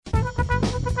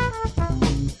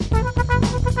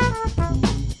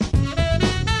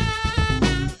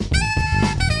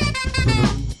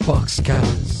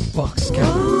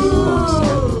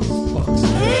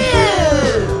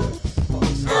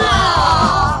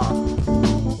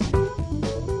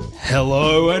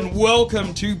Hello and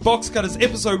welcome to Box Cutters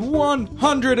episode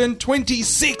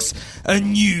 126, A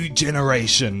New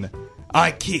Generation.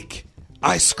 I kick,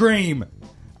 I scream,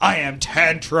 I am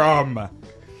Tantrum.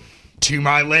 To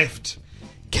my left,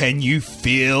 can you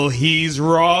feel his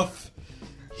wrath?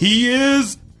 He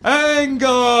is Anger.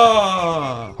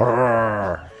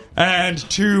 And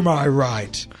to my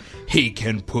right, he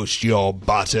can push your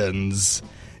buttons.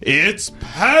 It's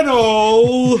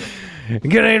Panel.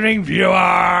 Good evening,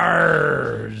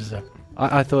 viewers.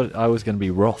 I thought I was going to be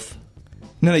Roth.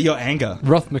 No, you're Anger.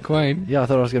 Roth McQueen. Yeah, I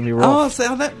thought I was going to be Oh, Roth.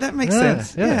 so that makes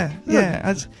sense. Yeah.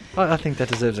 I think that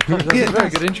deserves a comment. Yeah, That's a very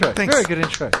good intro. thanks. Very good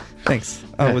intro. Thanks.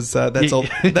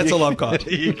 That's all I've got.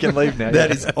 You can leave now.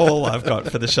 That is all I've got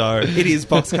for the show. It is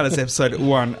Box Cutters episode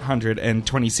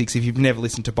 126. If you've never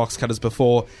listened to Box Cutters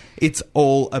before, it's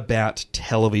all about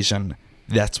television.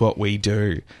 That's what we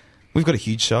do. We've got a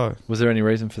huge show. Was there any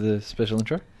reason for the special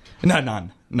intro? No,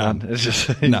 none. It's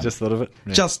just you No. just thought of it.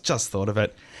 Yeah. Just thought of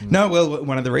it. No, well,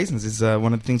 one of the reasons is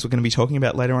one of the things we're going to be talking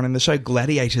about later on in the show.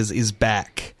 Gladiators is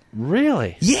back.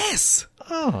 Really? Yes.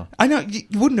 Oh I know.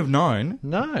 You wouldn't have known.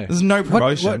 no. There's no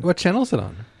promotion. What channel's it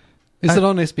on? Is it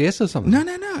on SBS or something? No.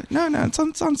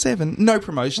 It's on 7. No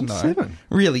promotion, though. 7?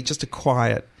 Really, just a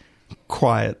quiet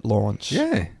launch.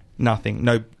 Yeah. Nothing.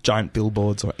 No giant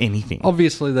billboards or anything.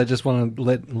 Obviously, they just want to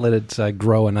let it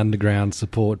grow an underground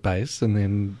support base, and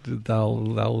then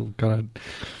they'll kind of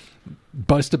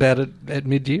boast about it at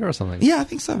mid-year or something. Yeah, I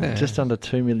think so. Yeah. Just under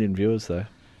 2 million viewers, though.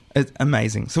 It's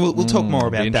amazing. So we'll talk more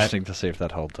about Be that. interesting to see if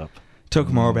that holds up. Talk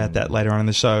more about that later on in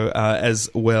the show,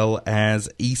 as well as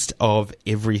East of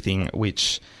Everything,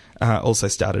 which also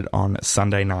started on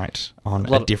Sunday night on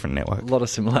a different network. A lot of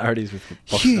similarities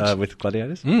Huge. with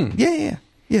Gladiators.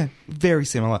 Yeah, very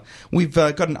similar. We've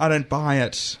got an I Don't Buy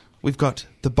It. We've got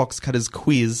the Box Cutters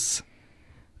quiz,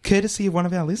 courtesy of one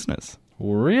of our listeners.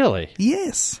 Really?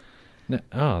 Yes. No,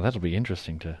 that'll be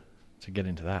interesting to get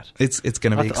into that. It's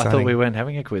going to be I exciting. thought we weren't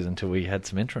having a quiz until we had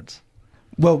some entrants.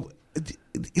 Well,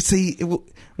 see,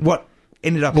 what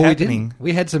ended up happening...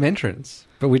 We had some entrants,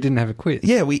 but we didn't have a quiz.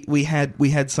 Yeah, we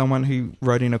had someone who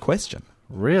wrote in a question.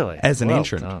 Really? As an well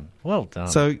entrant. Done. Well done.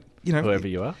 So, whoever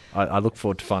you are, I look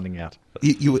forward to finding out.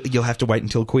 You'll have to wait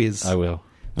until quiz. I will.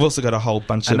 We've also got a whole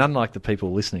bunch And of... unlike the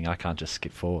people listening, I can't just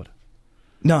skip forward.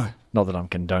 No. Not that I'm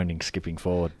condoning skipping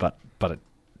forward, but it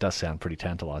does sound pretty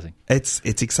tantalising. It's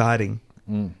exciting.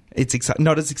 It's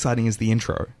not as exciting as the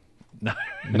intro. No.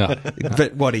 No.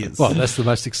 But what is? Well, that's the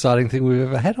most exciting thing we've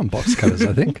ever had on Box Cutters,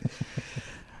 I think.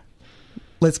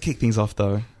 Let's kick things off,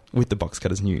 though, with the Box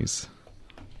Cutters news.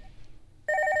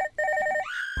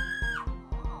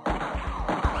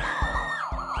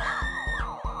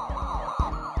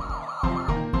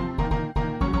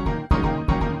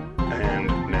 And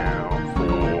now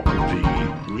for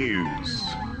the news.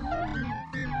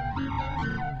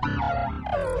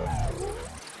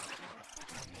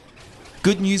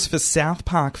 Good news for South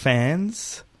Park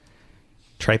fans.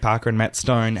 Trey Parker and Matt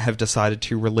Stone have decided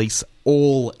to release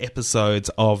all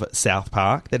episodes of South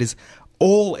Park. That is,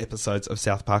 all episodes of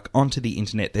South Park onto the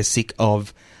internet. They're sick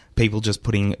of people just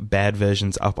putting bad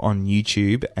versions up on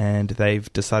YouTube, and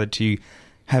they've decided to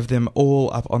have them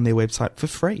all up on their website for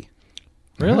free.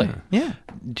 Really? Yeah.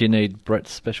 Do you need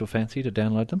Brett's special fancy to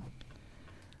download them?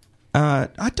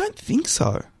 I don't think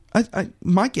so.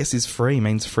 My guess is free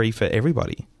means free for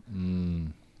everybody.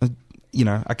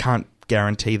 I can't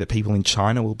guarantee that people in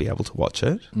China will be able to watch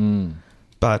it,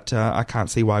 but I can't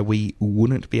see why we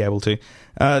wouldn't be able to.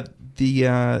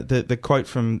 The quote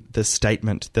from the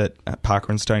statement that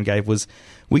Parker and Stone gave was,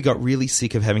 "We got really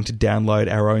sick of having to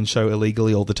download our own show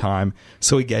illegally all the time,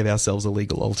 so we gave ourselves a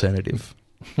legal alternative."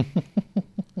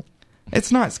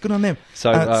 It's nice. Good on them.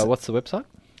 So what's the website?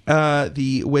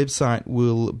 The website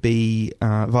will be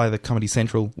via the Comedy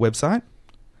Central website.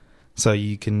 So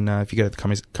you can, if you go to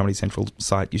the Comedy Central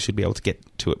site, you should be able to get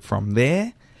to it from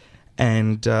there.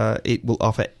 And it will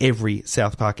offer every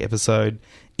South Park episode,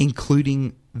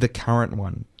 including the current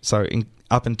one. So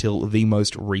up until the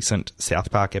most recent South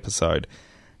Park episode.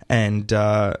 And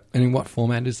in what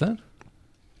format is that?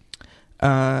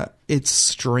 It's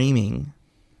streaming.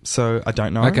 So I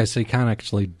don't know. Okay, so you can't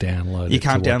actually download it. You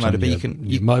can't to watch download on it, but your, you can...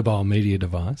 your mobile media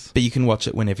device. But you can watch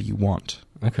it whenever you want.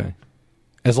 Okay.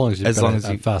 As long as you've got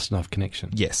a fast enough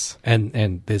connection. Yes.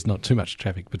 And there's not too much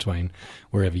traffic between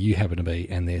wherever you happen to be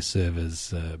and their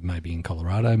servers, maybe in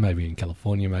Colorado, maybe in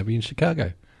California, maybe in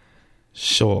Chicago.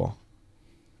 Sure.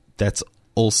 That's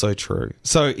also true.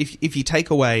 So if you take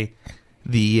away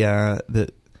the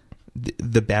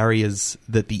barriers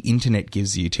that the internet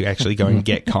gives you to actually go and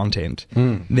get content,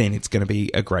 then it's going to be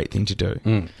a great thing to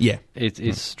do. Yeah.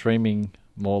 Is streaming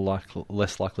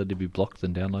less likely to be blocked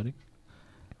than downloading?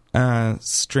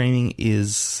 Streaming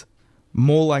is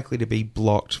more likely to be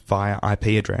blocked via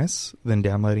IP address than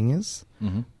downloading is.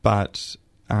 Mm-hmm. But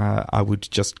I would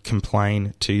just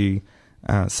complain to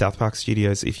South Park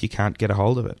Studios if you can't get a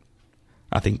hold of it.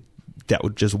 I think that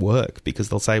would just work because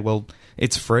they'll say, well,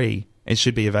 it's free. It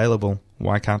should be available.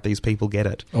 Why can't these people get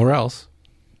it? Or else,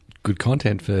 good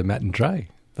content for Matt and Trey.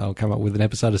 They'll come up with an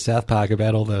episode of South Park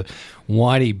about all the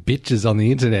whiny bitches on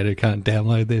the internet who can't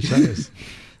download their shows.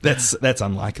 That's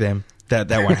unlike them. That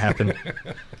won't happen.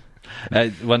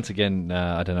 Once again,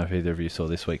 I don't know if either of you saw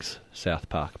this week's South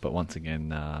Park, but once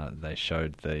again, they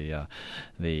showed the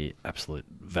absolute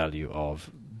value of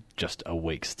just a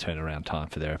week's turnaround time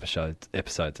for their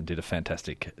episodes and did a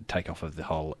fantastic takeoff of the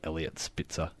whole Elliot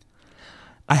Spitzer.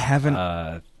 I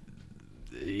haven't.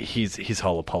 His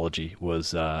whole apology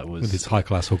was with his high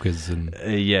class hookers and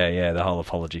the whole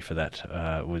apology for that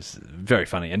was very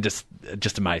funny and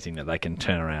just amazing that they can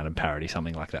turn around and parody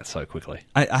something like that so quickly.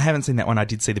 I haven't seen that one. I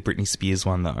did see the Britney Spears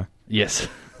one though. Yes,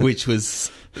 which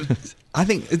was I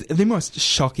think the most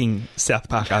shocking South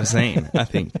Park I've seen. I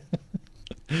think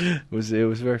it was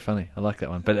very funny. I like that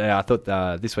one, but I thought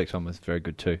this week's one was very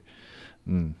good too.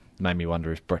 Made me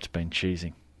wonder if Brett's been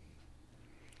cheesing.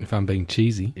 If I'm being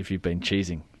cheesy. If you've been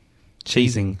cheesing.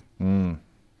 Cheesing.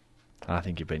 I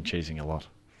think you've been cheesing a lot.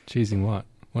 Cheesing what?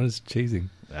 What is cheesing?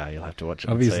 You'll have to watch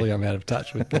it. Obviously, I'm out of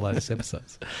touch with the latest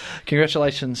episodes.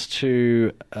 Congratulations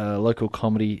to local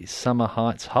comedy Summer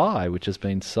Heights High, which has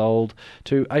been sold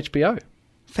to HBO.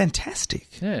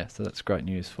 Fantastic. Yeah, so that's great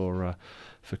news for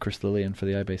Chris Lilly and for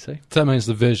the ABC. So that means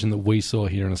the version that we saw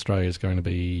here in Australia is going to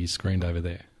be screened over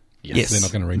there. Yes. They're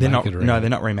not going to remake it. No, they're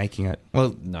not remaking it.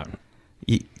 Well, no.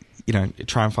 You know,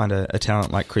 try and find a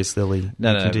talent like Chris Lilly.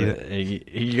 No. You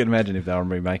can imagine if they were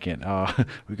remaking it. Oh,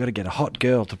 we've got to get a hot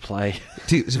girl to play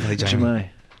Jemay.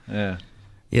 Yeah.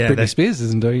 Britney Spears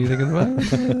isn't doing anything at the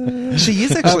moment. She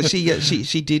is actually.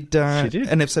 She did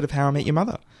an episode of How I Met Your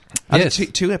Mother. Yes.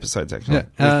 Two episodes actually.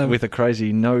 Yeah. With a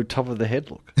crazy no top of the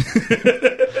head look.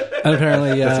 And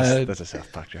apparently, that's a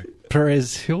South Park joke.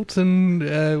 Perez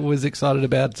Hilton was excited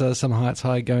about Summer Heights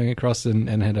High going across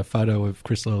and had a photo of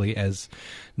Chris Lilly as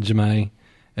Jemay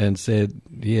and said,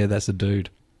 "Yeah, that's a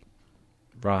dude."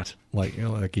 Right. Like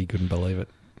he couldn't believe it.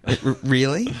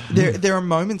 Really? There are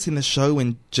moments in the show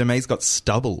when Jemay's got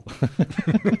stubble.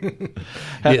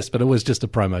 Yes, but it was just a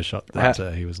promo shot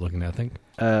that he was looking at, I think.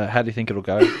 How do you think it'll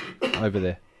go over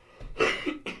there?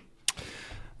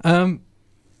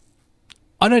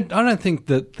 I don't think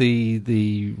that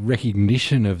the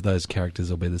recognition of those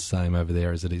characters will be the same over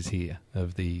there as it is here.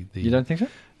 You don't think so?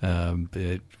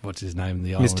 What's his name?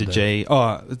 The Mr. G.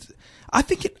 Oh, I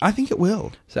think it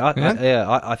will. So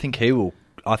I think he will.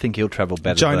 I think he'll travel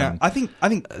better. Jonah. Than, I think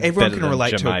everyone can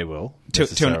relate to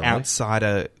an an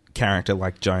outsider character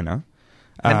like Jonah.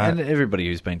 And everybody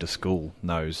who's been to school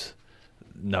knows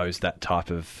that type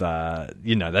of,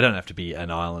 they don't have to be an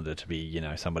islander to be,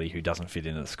 somebody who doesn't fit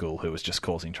in at school, who was just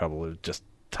causing trouble, who just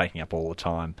taking up all the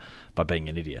time by being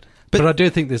an idiot. But I do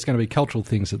think there's going to be cultural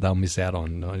things that they'll miss out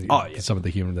on. Some of the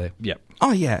humour there. Yeah.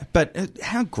 Oh yeah, but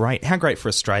how great for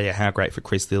Australia, how great for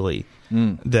Chris Lilly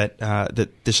that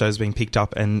the show's being picked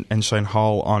up and shown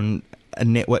whole on a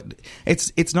network.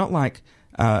 It's not like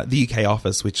the UK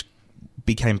Office, which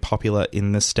became popular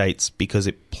in the States because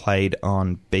it played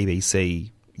on BBC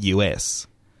US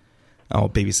or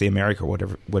BBC America, or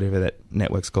whatever that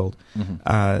network's called.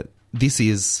 Mm-hmm. This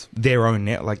is their own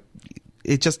net. Like,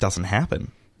 it just doesn't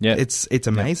happen. Yeah, it's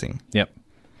amazing. Yep.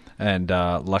 And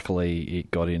luckily,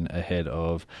 it got in ahead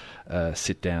of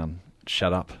Sit Down,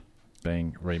 Shut Up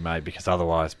being remade, because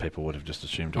otherwise people would have just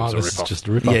assumed it was a rip-off. Just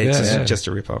a rip-off. Yeah, just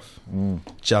a rip-off.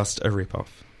 Just a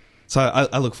rip-off. So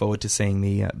I look forward to seeing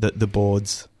the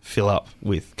boards fill up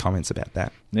with comments about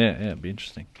that. Yeah, it'd be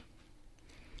interesting.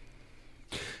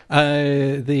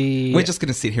 We're just going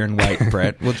to sit here and wait,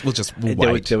 Brett. We'll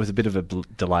wait. There was a bit of a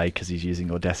delay because he's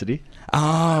using Audacity.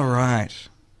 Oh, right.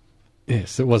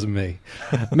 Yes, it wasn't me.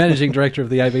 Managing Director of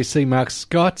the ABC, Mark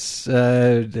Scott,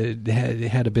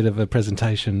 had a bit of a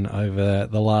presentation over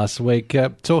the last week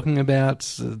talking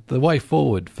about the way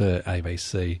forward for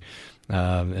ABC.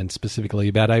 And specifically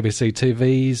about ABC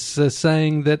TVs,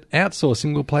 saying that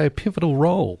outsourcing will play a pivotal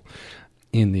role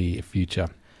in the future.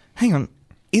 Hang on.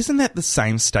 Isn't that the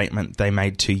same statement they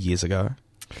made 2 years ago?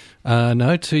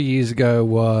 No, 2 years ago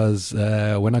was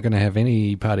we're not going to have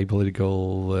any party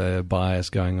political bias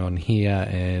going on here,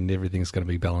 and everything's going to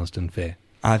be balanced and fair.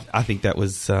 I think that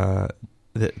was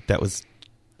that was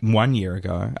 1 year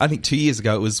ago. I think 2 years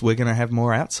ago it was we're going to have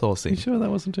more outsourcing. You sure that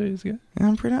wasn't 2 years ago?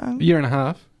 I'm pretty. A year and a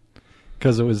half.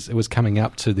 because it was coming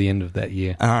up to the end of that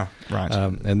year. Ah, right.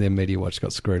 And then Media Watch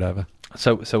got screwed over.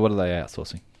 So what are they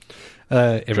outsourcing?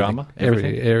 Everything. Drama?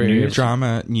 Everything. News?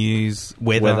 Drama, news,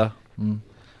 weather.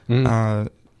 Mm.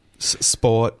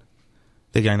 Sport.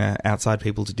 They're going to outside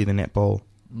people to do the netball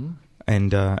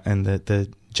and the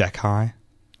Jack High.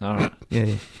 All right.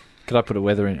 Yeah. Could I put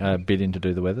a bid in to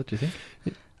do the weather, do you think?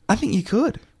 I think you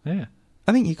could. Yeah.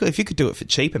 I think you could. If you could do it for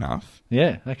cheap enough,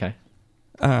 Yeah, okay.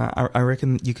 I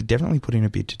reckon you could definitely put in a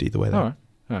bid to do the weather. All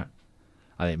right.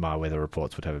 I think my weather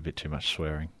reports would have a bit too much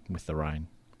swearing with the rain.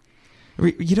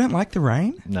 You don't like the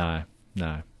rain? No.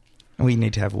 We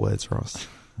need to have words, Ross.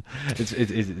 It's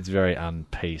very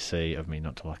un-PC of me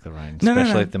not to like the rain, No,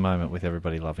 especially at the moment with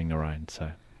everybody loving the rain.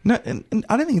 So No, and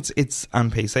I don't think it's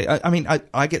un-PC. I mean,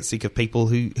 I get sick of people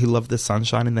who love the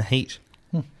sunshine and the heat.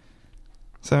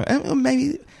 So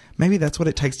maybe that's what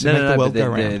it takes to make the world go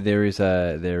round. There is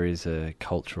a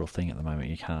cultural thing at the moment.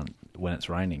 You can't, when it's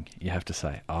raining, you have to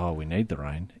say, "Oh, we need the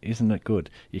rain. Isn't it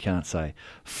good?" You can't say,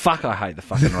 "Fuck, I hate the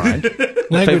fucking rain."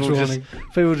 Language warning.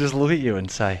 People just look at you and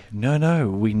say, "No,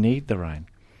 we need the rain."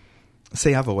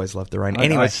 See, I've always loved the rain.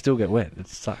 I still get wet. It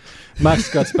sucks. Mark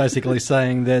Scott's basically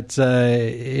saying that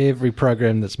every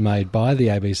program that's made by the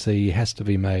ABC has to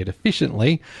be made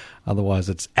efficiently, otherwise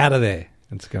it's out of there.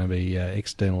 It's going to be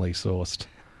externally sourced.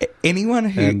 Anyone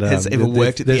who has ever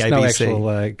worked at the ABC... There's no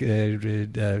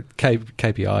actual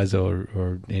KPIs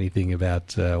or anything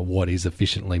about what is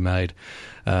efficiently made.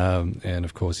 And,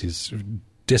 of course, he's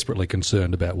desperately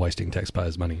concerned about wasting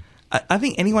taxpayers' money. I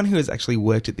think anyone who has actually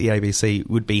worked at the ABC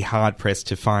would be hard-pressed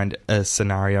to find a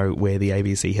scenario where the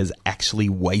ABC has actually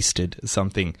wasted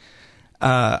something.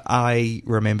 I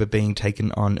remember being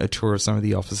taken on a tour of some of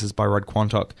the offices by Rod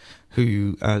Quantock,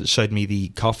 who showed me the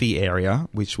coffee area,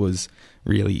 which was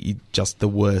really just the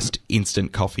worst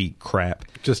instant coffee crap.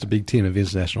 Just a big tin of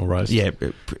International Roast. Yeah,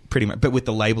 pretty much. But with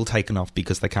the label taken off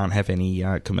because they can't have any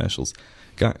commercials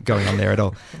going on there at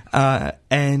all.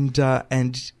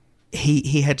 And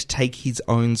he had to take his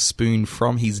own spoon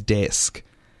from his desk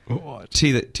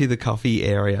to the coffee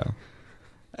area,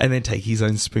 and then take his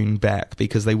own spoon back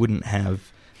because they wouldn't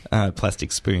have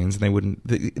plastic spoons, and they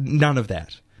wouldn't. None of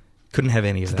that. Couldn't have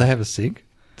any of that. Did they have a sink?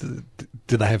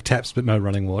 Did they have taps but no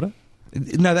running water?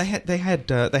 No, they had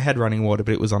running water,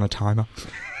 but it was on a timer.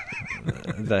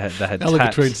 They had Only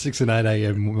taps. between 6 and 8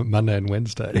 a.m. Monday and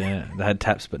Wednesday. Yeah, they had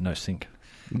taps but no sink.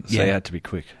 So you had to be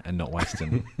quick and not waste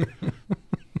them,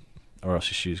 or else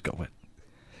your shoes got wet.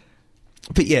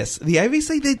 But yes, the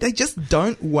ABC, they just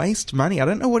don't waste money. I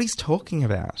don't know what he's talking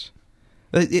about.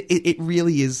 It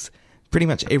really is pretty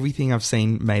much everything I've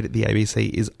seen made at the ABC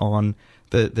is on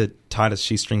the tightest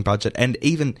shoestring budget. And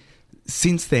even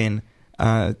since then,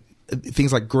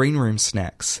 things like green room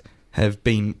snacks have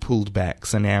been pulled back.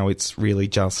 So now it's really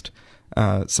just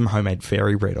some homemade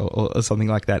fairy bread or something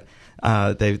like that.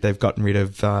 They've gotten rid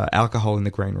of alcohol in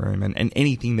the green room and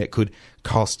anything that could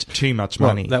cost too much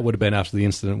money. That would have been after the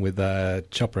incident with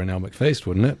Chopper and Al McFeast,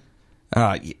 wouldn't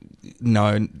it?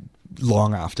 No,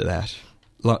 long after that.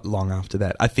 Long after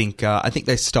that. I think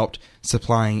they stopped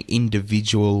supplying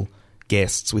individual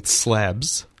guests with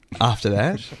slabs after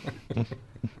that.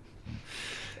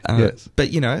 Yes.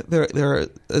 But, there are...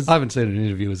 I haven't seen an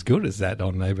interview as good as that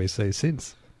on ABC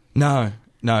since. No.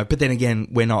 But then again,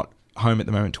 we're not home at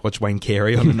the moment to watch Wayne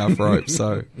Carey on Enough Rope,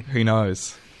 so who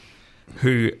knows?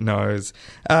 Who knows?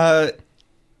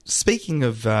 Speaking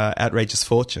of Outrageous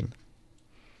Fortune...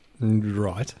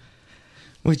 Right.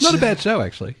 Which, not a bad show,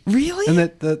 actually. Really?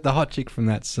 And the hot chick from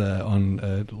that's on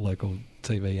a local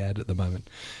TV ad at the moment.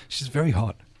 She's very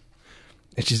hot.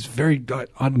 And she's very...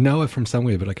 I know her from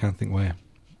somewhere, but I can't think where.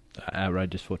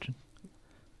 Outrageous Fortune.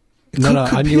 No,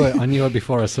 I knew her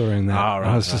before I saw her in that. Oh,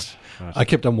 right, right. I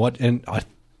kept on watching, and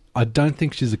I don't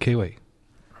think she's a Kiwi.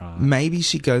 Right. Maybe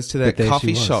she goes to that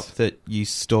coffee shop that you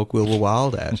stalk Wilbur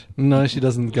Wilde at. No, she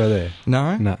doesn't go there.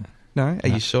 No? No. No? Are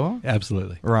you sure?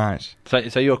 Absolutely. Right.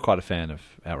 So you're quite a fan of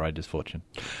Outrageous Fortune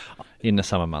in the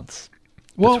summer months,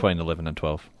 between 11 and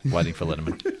 12, waiting for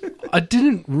Letterman. I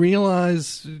didn't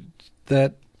realise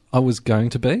that I was going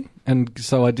to be, and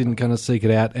so I didn't kind of seek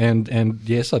it out. And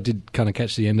yes, I did kind of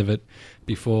catch the end of it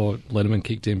before Letterman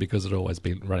kicked in because it had always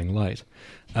been running late.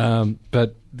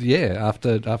 But yeah,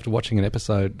 after watching an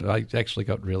episode, I actually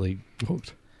got really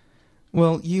hooked.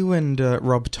 Well, you and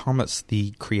Rob Thomas,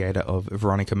 the creator of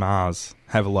Veronica Mars,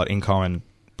 have a lot in common,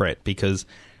 Brett, because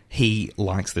he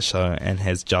likes the show and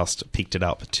has just picked it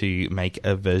up to make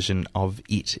a version of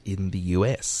it in the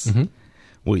US,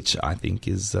 which I think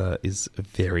is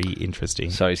very interesting.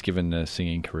 So he's given the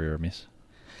singing career a miss?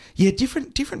 Yeah,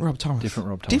 different Rob Thomas. Different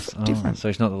Rob Thomas. Different. So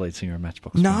he's not the lead singer of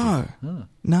Matchbox. No. Oh.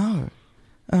 No.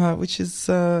 which is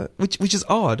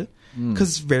odd because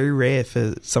it's very rare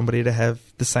for somebody to have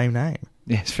the same name.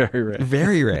 Yeah, it's very rare.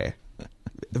 Very rare.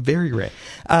 Very rare.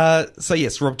 So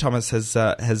yes, Rob Thomas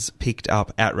has picked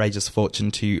up Outrageous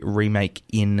Fortune to remake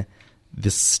in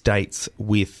the States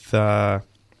with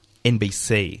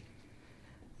NBC,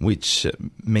 which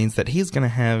means that he's going to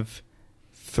have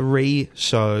 3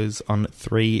 shows on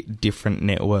 3 different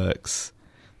networks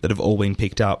that have all been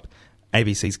picked up.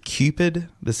 ABC's Cupid,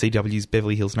 the CW's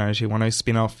Beverly Hills 90210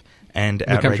 spin-off, and The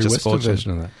country Outrageous western Fortune.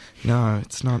 version of that. No,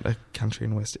 it's not a country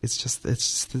and west. It's just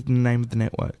the name of the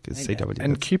network is CW.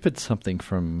 And Cupid's something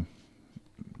from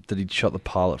that he'd shot the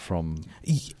pilot from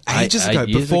Ages ago,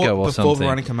 years before ago or something.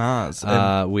 Veronica Mars.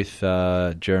 With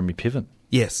Jeremy Piven.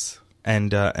 Yes,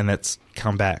 and that's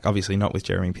come back. Obviously not with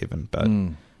Jeremy Piven, but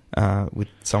with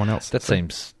someone else. That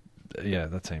seems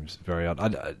very odd.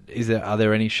 Are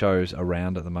there any shows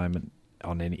around at the moment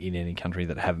in any country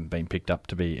that haven't been picked up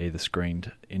to be either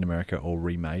screened in America or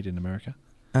remade in America?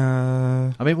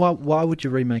 I mean, why would you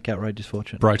remake Outrageous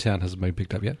Fortune? Brotown hasn't been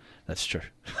picked up yet. That's true.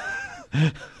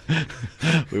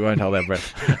 We won't hold our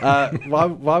breath.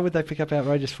 Why would they pick up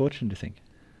Outrageous Fortune, do you think?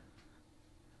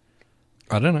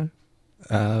 I don't know.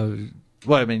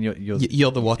 Well, I mean,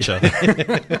 You're the watcher.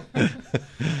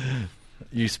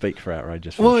 you speak for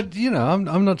Outrageous Fortune. Well, you know,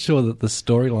 I'm not sure that the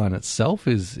storyline itself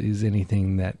is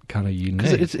anything that kind of unique.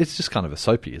 Because it's just kind of a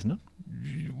soapy, isn't it?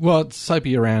 Well, it's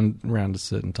soapy around a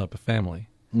certain type of family.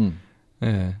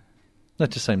 Yeah.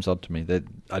 That just seems odd to me.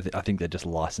 I think they're just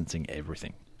licensing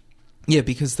everything. Yeah,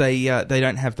 because they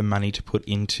don't have the money to put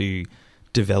into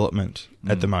development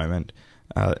at the moment,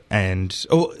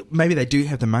 or maybe they do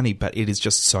have the money, but it is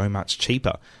just so much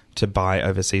cheaper to buy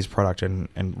overseas product and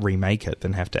remake it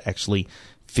than have to actually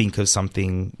think of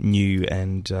something new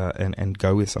and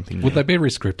go with something new. Would they be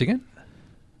rescripting it?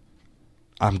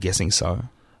 I'm guessing so.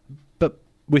 But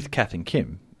with Kath and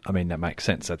Kim, I mean, that makes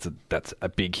sense. That's a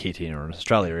big hit here in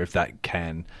Australia. If they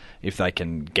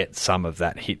can get some of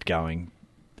that hit going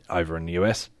over in the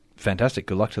US, fantastic.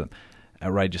 Good luck to them.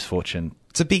 Outrageous Fortune.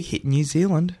 It's a big hit in New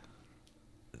Zealand.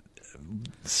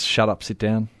 Shut up, sit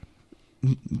down.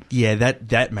 Yeah,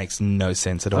 that makes no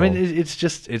sense at all. I mean, it's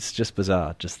just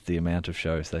bizarre. Just the amount of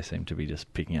shows they seem to be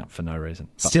just picking up for no reason.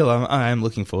 Still, I am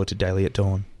looking forward to Daily at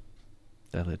Dawn.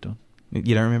 Daily at Dawn.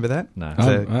 You don't remember that?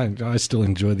 No. I still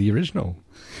enjoy the original.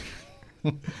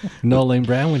 Nolene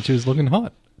Brown when she was looking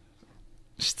hot.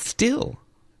 Still?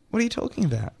 What are you talking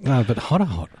about? No, but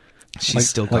hot. She's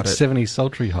still got like it. 70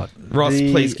 sultry hot. Ross,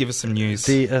 please give us some news.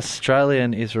 The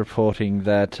Australian is reporting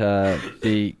that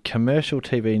the commercial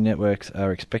TV networks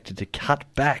are expected to cut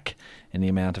back in the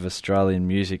amount of Australian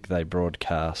music they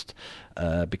broadcast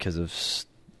because of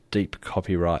steep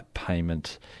copyright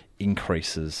payment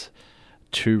increases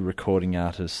to recording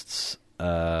artists.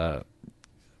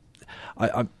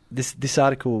 This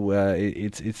article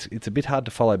it's a bit hard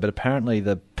to follow, but apparently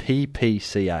the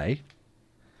PPCA.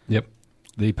 Yep.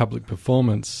 The Public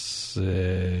Performance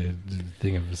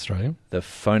thing of Australia. The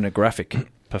Phonographic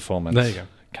Performance There you go.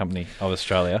 Company of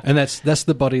Australia. And that's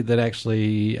the body that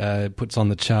actually puts on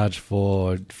the charge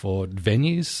for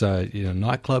venues. So,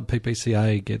 nightclub,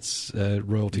 PPCA gets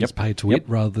royalties paid to it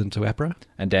rather than to APRA.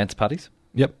 And dance parties.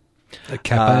 Yep.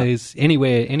 Cafes,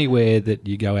 anywhere that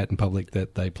you go out in public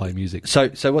that they play music. So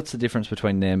what's the difference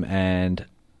between them and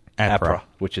APRA,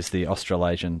 which is the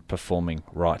Australasian Performing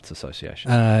Rights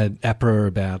Association? APRA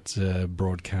about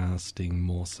broadcasting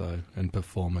more so and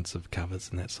performance of covers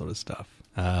and that sort of stuff.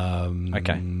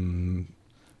 Okay.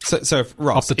 So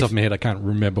Ross, off the top of my head, I can't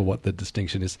remember what the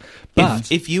distinction is.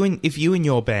 But if you and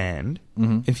your band,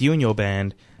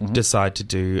 decide to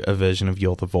do a version of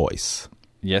 "You're the Voice,"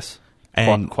 yes,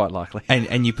 and quite likely,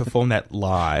 and you perform that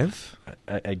live,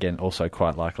 again, also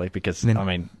quite likely because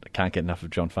I can't get enough of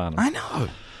John Farnham. I know.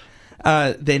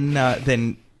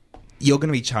 Then you're going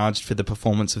to be charged for the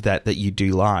performance of that you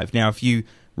do live. Now, if you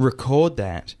record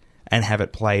that and have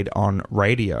it played on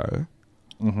radio,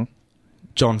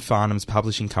 John Farnham's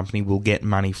publishing company will get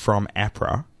money from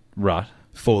APRA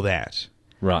for that.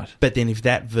 Right. But then if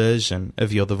that version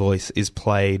of You're the Voice is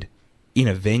played in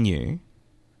a venue...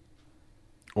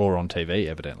 Or on TV,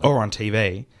 evidently. Or on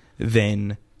TV,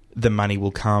 then the money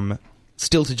will come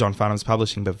still to John Farnham's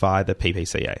publishing, but via the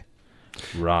PPCA.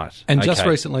 Right. And just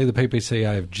recently, the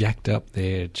PPCA have jacked up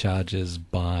their charges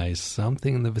by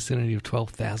something in the vicinity of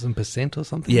 12,000% or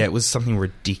something. Yeah, it was something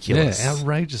ridiculous. Yeah,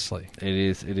 outrageously. It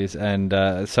is. And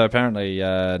so apparently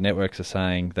networks are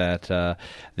saying that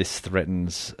this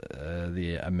threatens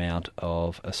the amount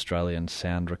of Australian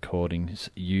sound recordings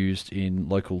used in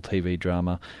local TV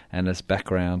drama and as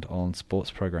background on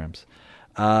sports programs,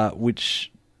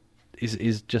 which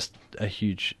is just a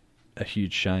huge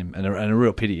shame and a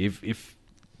real pity. If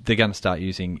they're going to start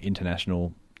using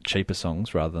international cheaper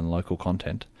songs rather than local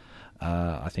content,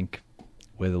 I think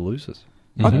we're the losers.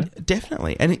 Oh,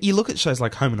 definitely. And you look at shows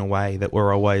like Home and Away that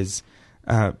were always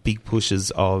big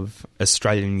pushes of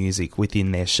Australian music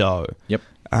within their show. Yep.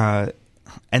 And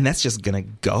that's just going to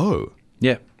go.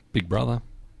 Yeah. Big Brother.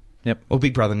 Yep. Well,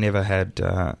 Big Brother never had...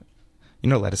 you're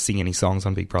not allowed to sing any songs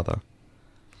on Big Brother.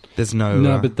 There's no...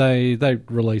 No, but they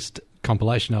released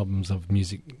compilation albums of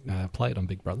music played on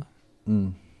Big Brother.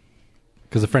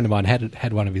 Because a friend of mine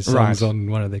had one of his songs on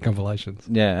one of their compilations.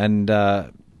 Yeah, and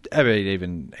I mean,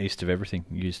 even East of Everything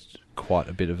used quite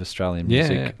a bit of Australian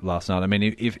music last night. I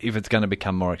mean, if it's going to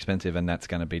become more expensive and that's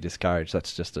going to be discouraged,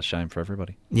 that's just a shame for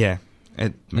everybody. Yeah,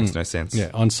 it makes no sense.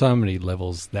 Yeah, on so many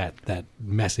levels, that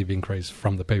massive increase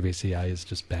from the PBCA is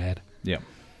just bad. Yeah.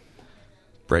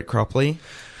 Brett Cropley.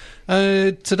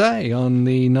 Today on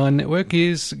the Nine Network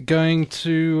is going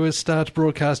to start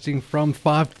broadcasting from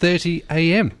 5:30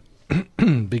 a.m.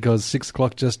 because 6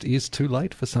 o'clock just is too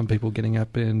late for some people getting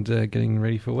up and getting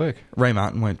ready for work. Ray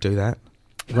Martin won't do that.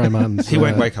 Ray Martin's... He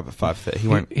won't wake up at 5:30. He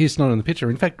won't. He's not in the picture.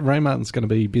 In fact, Ray Martin's going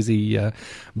to be busy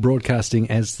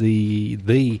broadcasting as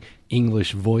the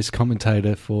English voice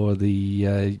commentator for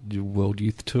the World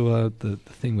Youth Tour, the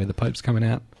thing where the Pope's coming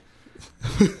out.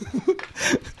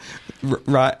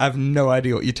 Right, I have no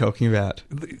idea what you're talking about.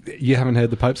 You haven't heard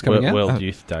the Pope's coming out? World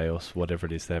Youth Day or whatever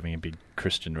it is. They're having a big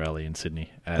Christian rally in Sydney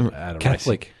at a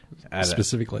Catholic, racing,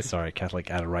 specifically.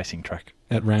 Catholic at a racing track.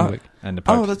 At Randwick. And the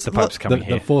Pope's coming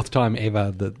here. The fourth time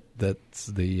ever that's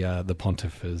the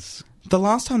Pontiff has... The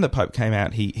last time the Pope came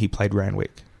out, he played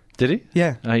Randwick. Did he?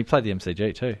 Yeah. He played the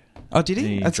MCG too. Oh, did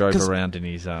he? He drove around in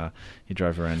his...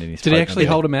 Did he actually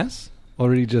hold a mass? Or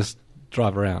did he just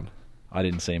drive around? I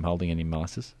didn't see him holding any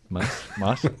mice. Mass.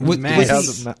 Mass. At the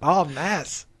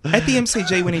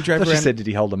MCG when he drove I thought around... you said, did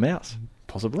he hold a mouse?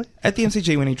 Possibly. At the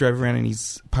MCG when he drove around in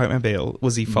his Pope-mobile,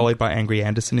 was he followed by Angry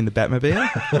Anderson in the Batmobile?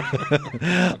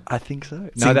 I think so.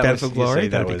 No, that was Glory.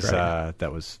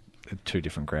 That was two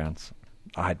different grounds.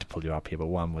 I had to pull you up here, but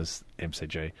one was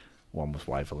MCG, one was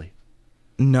Waverley.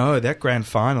 No, that grand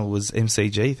final was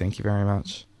MCG, thank you very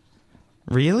much.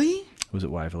 Really? Was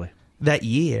it Waverley? That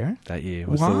year? That year. It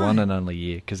was Why? the one and only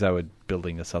year, because they were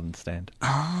building the southern stand.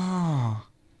 Oh.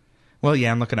 Well,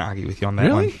 yeah, I'm not going to argue with you on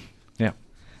that one. Yeah.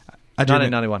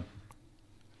 1991.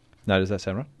 No, does that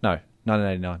sound right? No,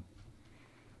 1989.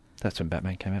 That's when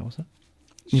Batman came out, wasn't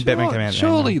it? Batman came out in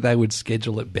Surely 89. they would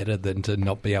schedule it better than to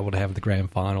not be able to have the grand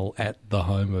final at the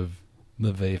home of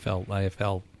the VFL,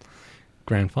 AFL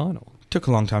grand final. Took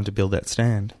a long time to build that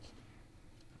stand.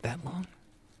 That long?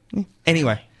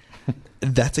 Anyway,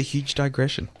 that's a huge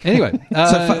digression. Anyway.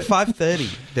 So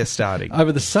 5:30 they're starting.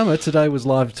 Over the summer, today was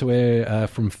live to air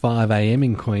from 5 a.m.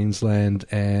 in Queensland,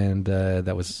 and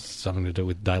that was something to do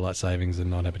with daylight savings and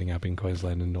not happening up in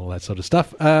Queensland and all that sort of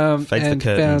stuff. Face the and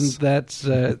curtains. found that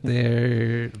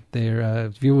their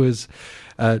viewers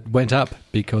went up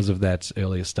because of that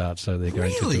earlier start, so they're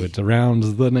going to do it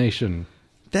around the nation.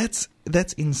 That's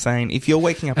insane. If you're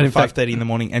waking up And at in fact- 5:30 in the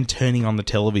morning and turning on the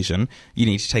television, you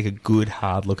need to take a good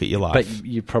hard look at your life. But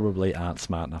you probably aren't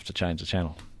smart enough to change the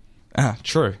channel.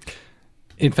 True.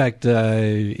 In fact,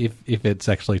 if it's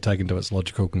actually taken to its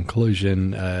logical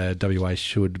conclusion, WA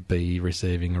should be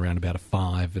receiving around about a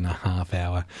 5.5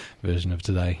 hour version of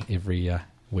Today every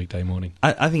weekday morning.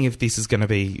 I think if this is going to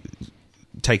be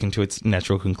taken to its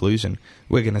natural conclusion,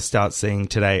 we're going to start seeing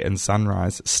Today and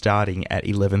Sunrise starting at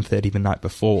 11:30 the night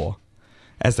before,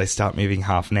 as they start moving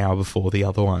half an hour before the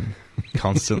other one,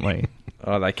 constantly.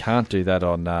 Oh, they can't do that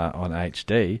on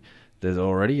HD. There's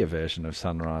already a version of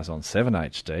Sunrise on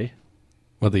 7HD.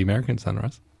 Well, the American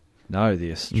Sunrise. No,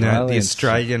 the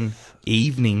Australian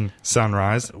evening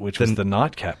Sunrise, which was the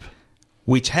nightcap.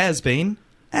 which has been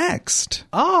axed.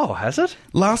 Oh, has it?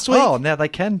 Last week. Oh, now they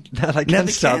can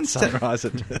start Sunrise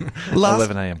at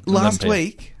 11 a.m. Last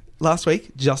week,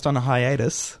 just on a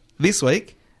hiatus. This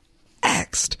week,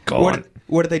 axed. God.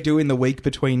 What did they do in the week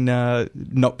between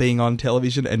not being on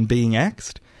television and being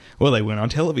axed? Well, they weren't on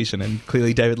television, and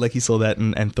clearly David Leckie saw that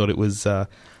and thought it was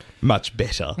much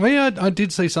better. Well, yeah, I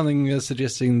did see something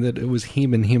suggesting that it was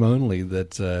him and him only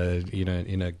that,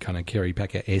 in a kind of Kerry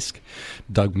Packer-esque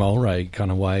Doug Mulray kind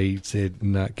of way said,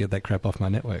 no, get that crap off my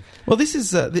network. Well, this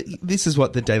is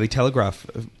what the Daily Telegraph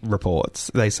reports.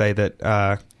 They say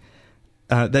that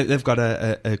they've got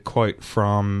a quote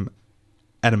from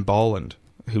Adam Boland,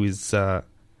 who is...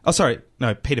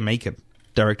 Peter Meakin,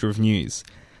 Director of News.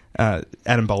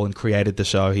 Adam Boland created the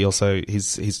show. He also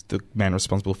he's the man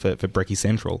responsible for Brekkie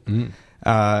Central.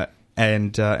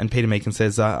 And Peter Meakin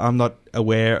says, I'm not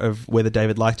aware of whether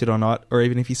David liked it or not, or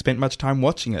even if he spent much time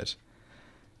watching it.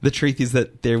 The truth is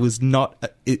that there was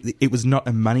it was not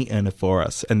a money earner for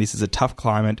us, and this is a tough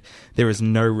climate. There is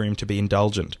no room to be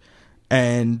indulgent.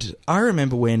 And I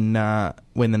remember when the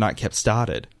Nightcap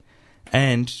started,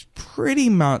 and pretty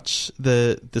much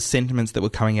the sentiments that were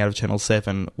coming out of Channel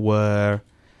 7 were,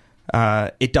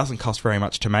 it doesn't cost very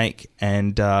much to make,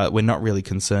 and we're not really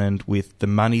concerned with the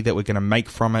money that we're going to make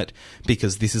from it,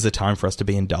 because this is a time for us to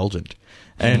be indulgent.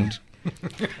 And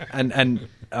and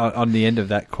on the end of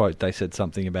that quote, they said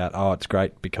something about, it's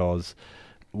great because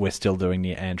we're still doing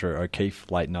the Andrew O'Keefe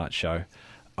late night show.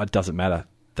 It doesn't matter.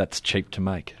 That's cheap to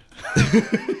make.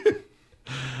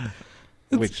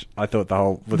 Which I thought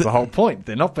was the whole point.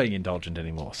 They're not being indulgent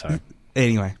anymore. So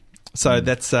anyway,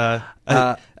 that's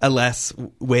alas,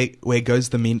 where goes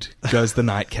the mint, goes the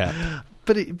Nightcap.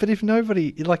 But if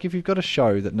nobody, like, if you've got a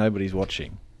show that nobody's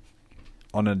watching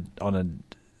on a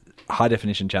high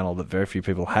definition channel that very few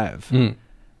people have, and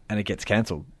it gets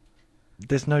cancelled,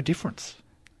 there's no difference.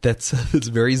 That's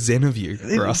very zen of you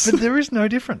for us. But there is no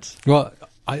difference. Well,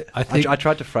 I think I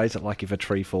tried to phrase it like if a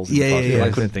tree falls in the forest.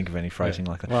 I couldn't think of any phrasing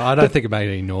like that. Well, I don't think it made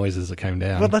any noise as it came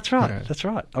down. Well, that's right. That's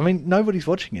right. I mean, nobody's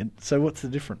watching it, so what's the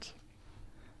difference?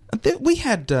 We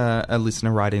had a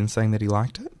listener write in saying that he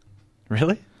liked it.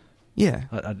 Really? Yeah.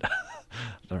 I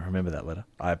don't remember that letter.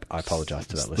 I apologise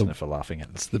to that listener for laughing at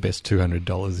it. It's the best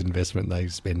 $200 investment they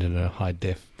spend in a high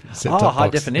def set-top box high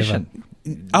definition.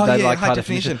 High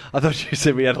definition. I thought you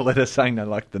said we had a letter saying they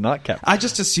liked the Nightcap. I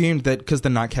just assumed that because the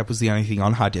Nightcap was the only thing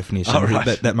on high definition,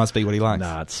 right. that must be what he likes.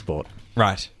 Nah, it's sport.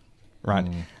 Right.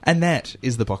 And that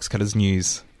is the Box Cutters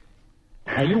News.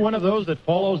 Are you one of those that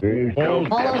follows the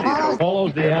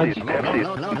ads?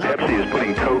 Pepsi is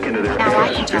putting Coke into their Now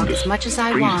I can talk as much as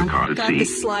I want. Got the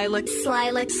sly look.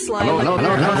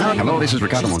 Hello, this is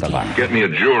Ricardo Montalban. Get me a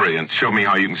jury and show me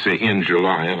how you can say in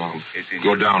July, and I'll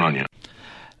go down on you.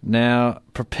 Now,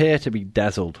 prepare to be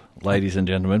dazzled, ladies and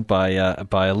gentlemen, by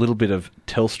a little bit of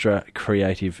Telstra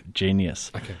creative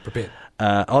genius. Okay, prepare.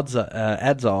 Ads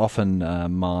are often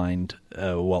mined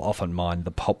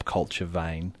the pop culture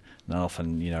vein. And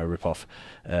often, rip off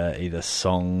either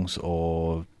songs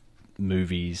or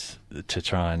movies to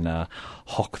try and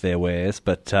hawk their wares.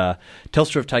 But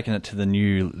Telstra have taken it to the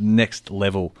new next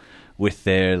level with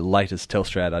their latest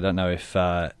Telstra ad. I don't know if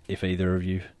either of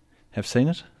you have seen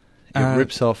it. It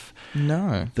rips off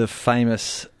the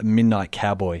famous Midnight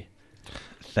Cowboy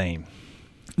theme.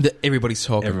 Everybody's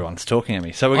talking. Everyone's talking at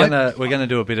me. So we're gonna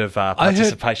do a bit of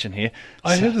participation here.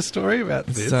 I heard a story about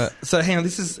this. So hang on,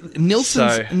 this is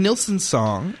Nilsson's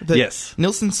song. Yes,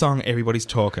 Nilsson's song. Everybody's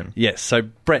talking. Yes. So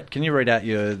Brett, can you read out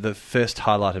the first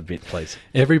highlighted bit, please?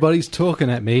 Everybody's talking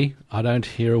at me. I don't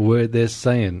hear a word they're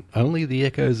saying. Only the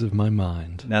echoes of my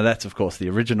mind. Now that's of course the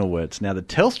original words. Now the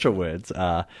Telstra words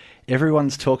are: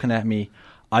 everyone's talking at me.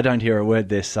 I don't hear a word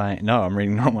they're saying. No, I'm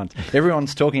reading the wrong ones.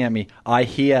 Everyone's talking at me. I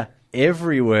hear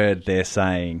every word they're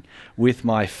saying with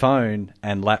my phone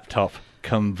and laptop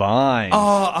combined.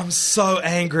 Oh, I'm so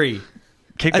angry.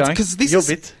 Keep going. Because this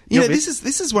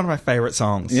is one of my favourite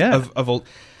songs. Yeah. Of all.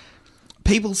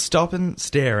 People stopping,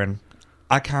 staring.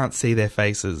 I can't see their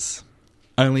faces.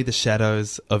 Only the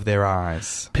shadows of their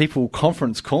eyes. People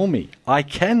conference call me. I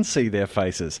can see their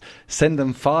faces. Send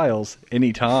them files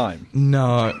anytime.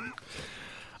 No.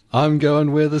 I'm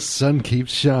going where the sun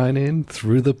keeps shining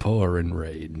through the pouring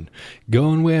rain.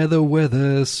 Going where the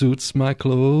weather suits my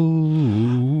clothes.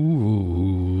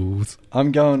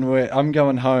 I'm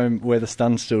going home where the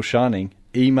sun's still shining.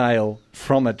 Email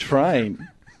from a train.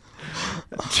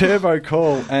 Turbo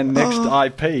call and next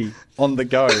IP on the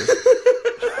go.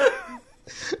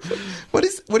 What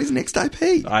is next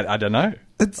IP? I don't know.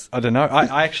 I don't know.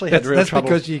 I actually had real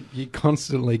trouble. That's because you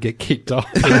constantly get kicked off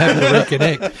and have to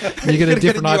reconnect. You get a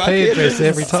different IP address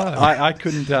every time.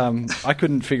 I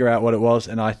couldn't figure out what it was,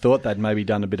 and I thought they'd maybe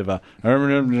done a bit of a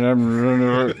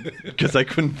because they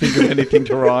couldn't think of anything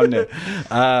to rhyme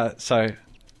there. So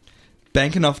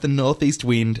banking off the northeast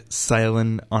wind,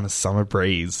 sailing on a summer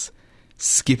breeze,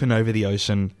 skipping over the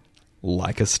ocean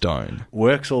like a stone.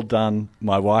 Work's all done.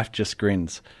 My wife just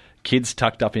grins. Kids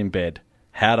tucked up in bed.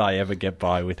 How'd I ever get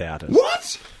by without it?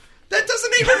 What? That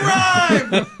doesn't even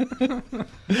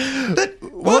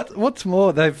rhyme. What's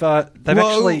more, they've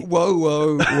actually.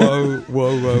 Whoa!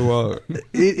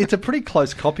 It's a pretty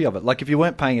close copy of it. Like if you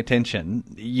weren't paying attention,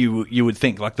 you would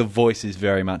think like the voice is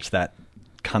very much that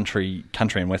country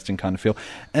and western kind of feel.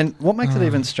 And what makes it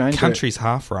even stranger? Country's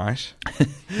half right.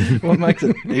 What makes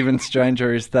it even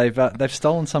stranger is they've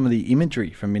stolen some of the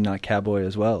imagery from Midnight Cowboy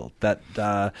as well.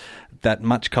 That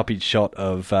much copied shot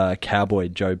of cowboy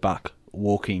Joe Buck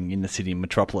walking in the city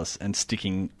metropolis and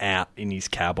sticking out in his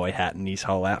cowboy hat and his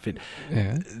whole outfit.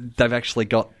 Yeah. They've actually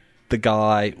got the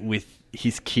guy with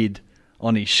his kid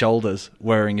on his shoulders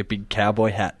wearing a big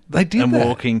cowboy hat. They did and that.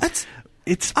 walking.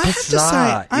 It's I have to say-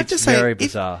 bizarre. I have to It's say, very if-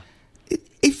 bizarre.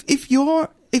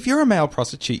 If you're a male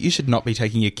prostitute, you should not be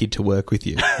taking your kid to work with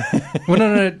you. Well,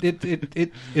 no.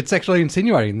 It's actually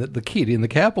insinuating that the kid in the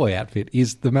cowboy outfit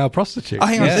is the male prostitute. Oh,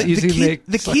 hang on, He's the in there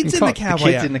kid's sucking in the cock. cowboy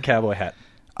Kids hat. in the cowboy hat.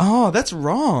 Oh, that's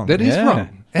wrong. That is Yeah.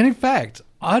 wrong. And in fact,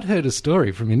 I'd heard a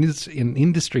story from an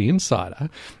Industry Insider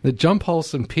that John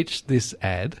Paulson pitched this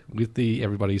ad with the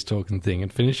Everybody's Talking thing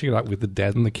and finishing it up with the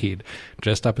dad and the kid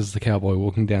dressed up as the cowboy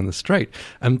walking down the street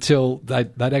until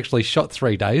they'd actually shot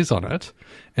 3 days on it.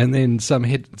 And then some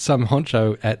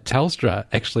honcho at Telstra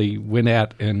actually went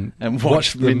out and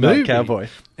watched the Midnight movie Cowboy.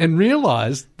 and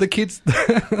realised the kid's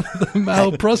the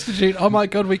male prostitute. Oh my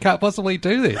God, we can't possibly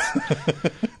do this.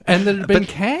 And that it had been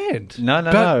canned.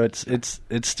 No. It's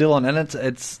still on, and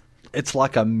it's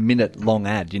like a minute long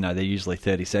ad. You know, they're usually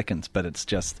 30 seconds, but it's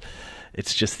just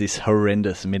this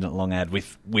horrendous minute long ad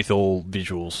with all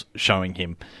visuals showing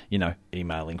him, you know,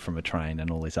 emailing from a train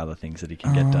and all these other things that he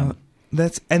can get done.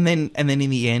 And then in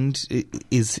the end,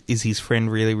 is his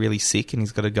friend really, really sick and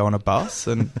he's got to go on a bus?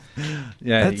 And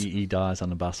Yeah, That's- he dies on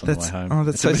the bus on the way that's- home. oh,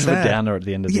 that's it's so a bit of sad. a downer at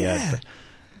the end of the Yeah.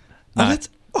 ad.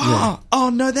 oh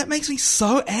no, that makes me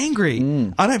so angry.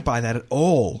 I don't buy that at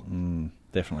all.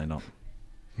 Definitely not.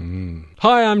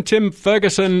 Hi, I'm Tim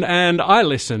Ferguson, and I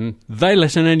listen, they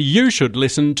listen, and you should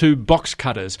listen to Box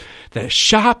Cutters. They're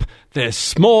sharp, they're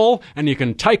small, and you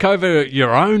can take over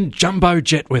your own jumbo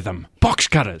jet with them. Box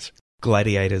Cutters.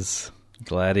 Gladiators.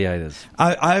 Gladiators.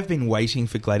 I've been waiting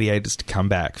for Gladiators to come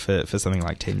back for something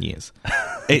like 10 years.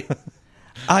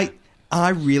 I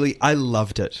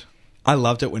loved it. I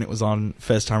loved it when it was on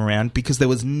first time around because there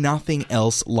was nothing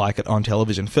else like it on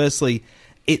television. Firstly,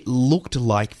 it looked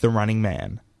like The Running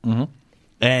Man. Mm-hmm.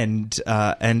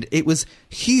 And it was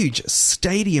huge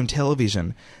stadium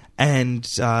television. And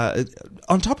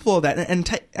on top of all that, and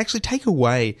actually take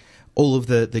away all of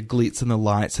the glitz and the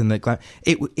lights and the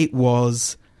it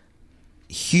was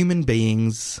human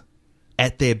beings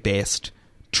at their best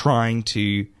trying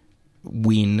to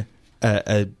win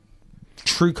a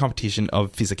true competition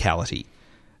of physicality.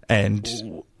 And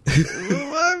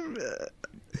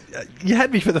You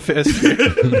had me for the first few.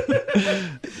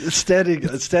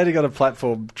 standing on a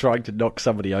platform trying to knock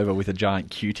somebody over with a giant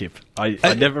Q-tip. I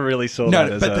never really saw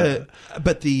that as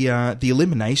but the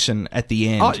elimination at the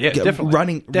end. Oh, yeah, definitely.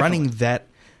 Running that.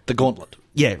 the gauntlet.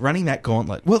 Yeah, running that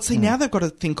gauntlet. Well, see, now they've got a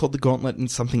thing called the gauntlet and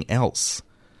something else.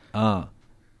 Was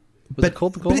it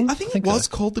called the gauntlet? But I think it was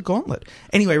called the gauntlet.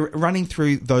 Anyway, running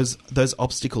through those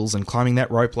obstacles and climbing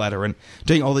that rope ladder and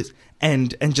doing all this,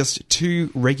 and just two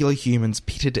regular humans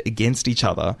pitted against each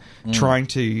other, trying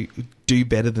to do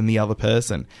better than the other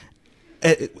person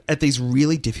at these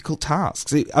really difficult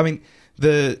tasks. I mean,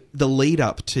 the lead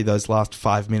up to those last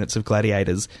 5 minutes of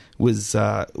Gladiators was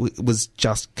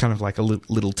just kind of like a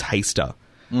little taster.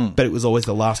 But it was always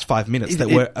the last 5 minutes that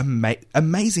were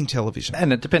amazing television.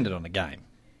 And it depended on the game.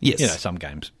 Yes. You know, some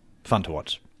games fun to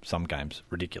watch, some games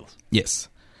ridiculous. Yes.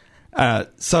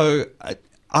 So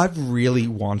I've really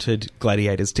wanted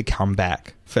Gladiators to come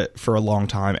back for a long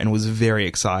time and was very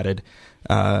excited.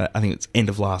 I think it's end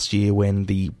of last year when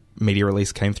the media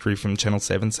release came through from Channel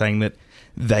 7 saying that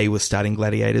they were starting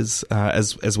Gladiators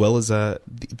as well as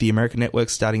the American network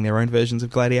starting their own versions of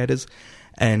Gladiators,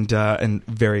 and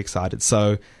very excited.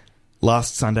 So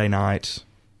last Sunday night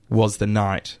was the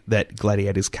night that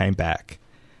Gladiators came back.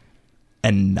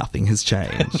 And nothing has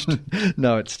changed.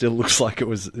 No, it still looks like it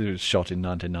was shot in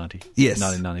 1990. Yes.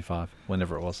 1995,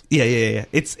 whenever it was. Yeah.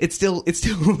 It still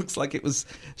looks like it was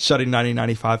shot in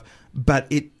 1995, but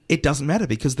it doesn't matter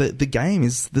because the game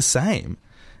is the same.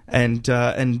 And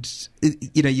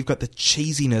you know, you've got the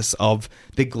cheesiness of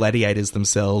the gladiators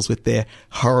themselves with their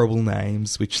horrible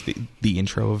names, which the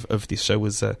intro of this show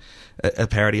was a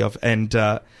parody of, and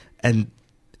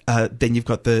then you've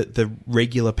got the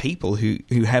regular people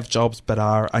who have jobs but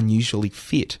are unusually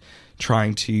fit,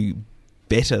 trying to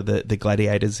better the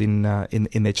gladiators in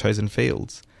their chosen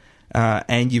fields.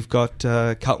 And you've got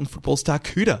Carlton football star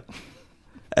Cooter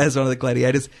as one of the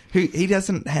gladiators, who he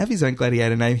doesn't have his own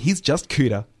gladiator name. He's just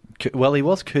Cooter. Well, he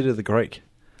was Cooter the Greek.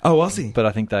 Oh, was he? But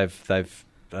I think they've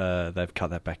cut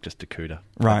that back just to Cooter.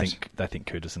 Right. They think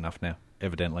Cooter's enough now,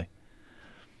 evidently.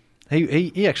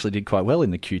 He actually did quite well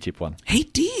in the Q-tip one. He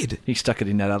did. He stuck it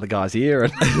in that other guy's ear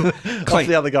and off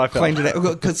the other guy fell. Claimed it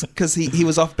because he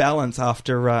was off balance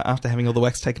after having all the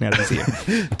wax taken out of his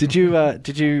ear. Did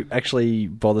you actually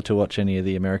bother to watch any of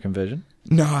the American version?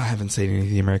 No, I haven't seen any of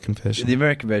the American version. The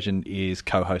American version is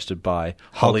co-hosted by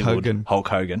Hulk Hollywood Hogan. Hulk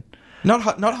Hogan.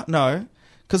 No,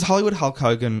 because Hollywood Hulk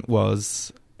Hogan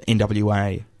was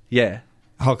NWA Yeah.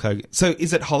 Hulk Hogan. So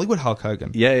is it Hollywood Hulk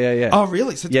Hogan? Yeah. Oh,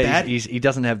 really? So it's bad. He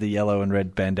doesn't have the yellow and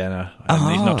red bandana.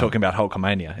 And he's not talking about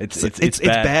Hulkamania. It's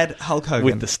bad Hulk Hogan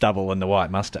with the stubble and the white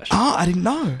mustache. Oh, I didn't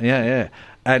know. Yeah.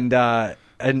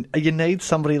 And you need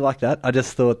somebody like that. I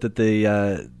just thought that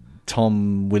the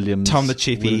Tom the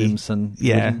Chippy, Williams,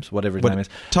 whatever his name is,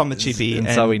 Tom the Chippy, and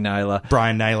Zoe Naylor,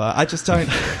 Brian Naylor. I just don't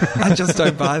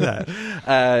buy that.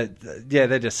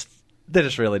 They're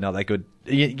just really not that good.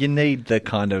 You need the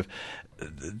kind of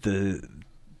the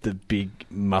big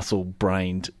muscle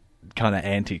brained kind of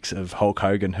antics of Hulk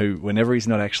Hogan, who, whenever he's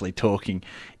not actually talking,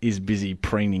 is busy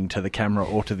preening to the camera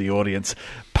or to the audience,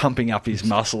 pumping up his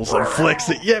muscles and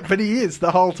flexing. Yeah, but he is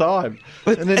the whole time,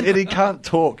 and he can't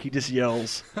talk. He just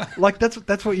yells. Like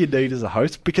that's what you need as a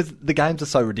host, because the games are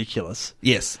so ridiculous.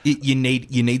 Yes, you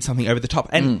need something over the top.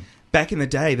 And back in the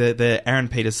day, the Aaron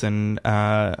Peterson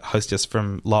hostess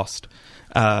from Lost,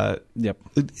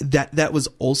 that was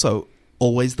also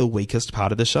always the weakest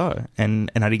part of the show,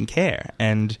 and I didn't care.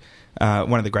 And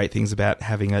one of the great things about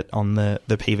having it on the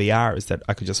PVR is that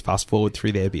I could just fast forward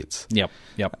through their bits. Yep.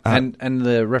 And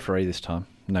the referee this time,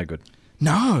 no good.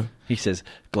 No. He says,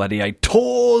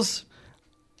 gladiators.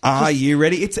 Are you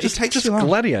ready? It takes just too long.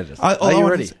 gladiators. Are you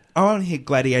ready? I want to hear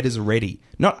gladiators ready.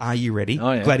 Not are you ready?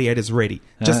 Oh, yeah. Gladiators ready.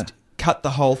 Just cut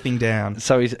the whole thing down.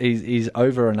 So he's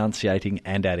over enunciating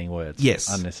and adding words. Yes.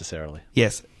 Unnecessarily.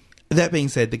 Yes. That being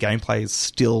said, the gameplay is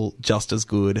still just as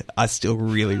good. I still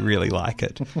really, really like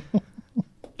it.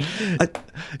 And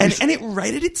it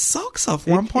rated its socks off,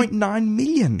 1.9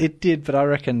 million. It did, but I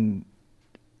reckon,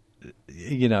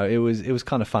 it was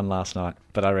kind of fun last night,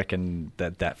 but I reckon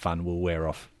that fun will wear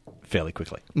off fairly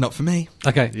quickly. Not for me.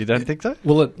 Okay. You don't think so?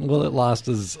 Will it last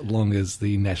as long as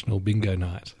the National Bingo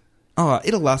Night? Oh,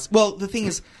 it'll last. Well, the thing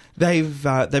is, they've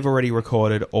already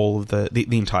recorded all of the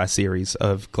entire series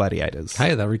of Gladiators.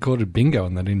 Hey, they recorded bingo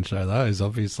and they didn't show those,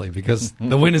 obviously, because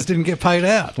the winners didn't get paid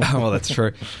out. Oh, well, that's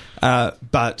true.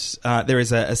 But there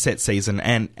is a set season,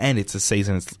 and it's a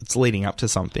season. It's leading up to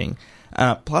something.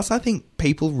 Plus, I think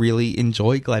people really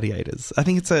enjoy Gladiators. I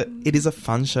think it is a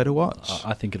fun show to watch.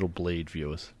 I think it'll bleed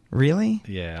viewers. Really?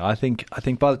 Yeah, I think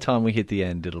by the time we hit the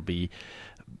end, it'll be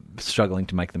struggling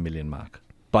to make the million mark.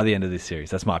 By the end of this series,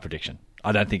 that's my prediction.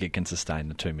 I don't think it can sustain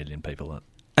the 2 million people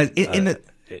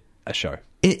a show.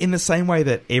 In the same way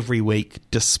that every week,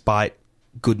 despite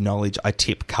good knowledge, I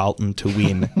tip Carlton to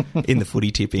win in the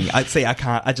footy tipping.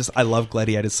 I love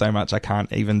Gladiators so much, I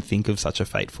can't even think of such a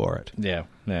fate for it. Yeah.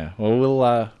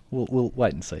 Well, we'll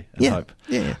wait and see and hope.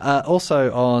 Yeah.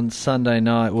 Also on Sunday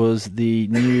night was the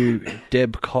new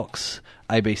Deb Cox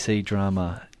ABC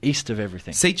drama, East of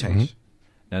Everything. Sea Change.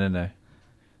 Mm-hmm. No.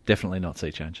 Definitely not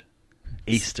Sea Change.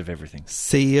 East of Everything.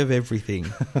 Sea of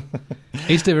Everything.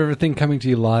 East of Everything, coming to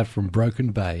you live from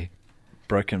Broken Bay.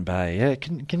 Broken Bay. Yeah,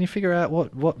 can you figure out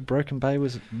what Broken Bay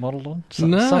was modelled on? Some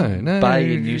No.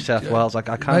 bay in New South Wales. I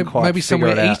can't quite maybe figure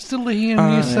it somewhere out. easterly in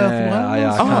New South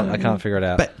Wales. I can't figure it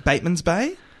out. Bateman's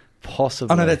Bay?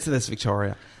 Possibly. Oh no, that's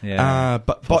Victoria. Yeah.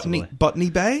 But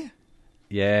Botany Bay?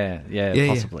 Yeah,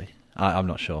 possibly. Yeah. I'm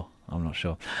not sure.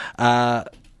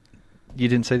 You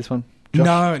didn't see this one?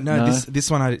 Josh? No.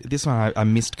 This one I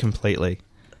missed completely.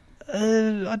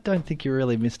 I don't think you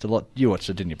really missed a lot. You watched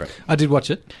it, didn't you, Brett? I did watch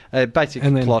it. Basic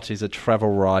plot is a travel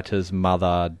writer's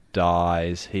mother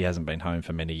dies. He hasn't been home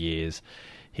for many years.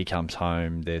 He comes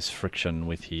home. There's friction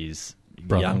with his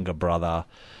younger brother,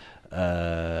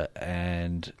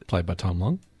 and played by Tom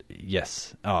Long.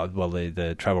 Yes. Oh well,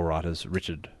 the travel writer's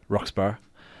Richard Roxburgh.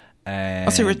 And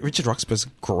I see Richard Roxburgh's a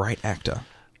great actor.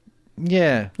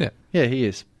 Yeah, he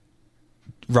is.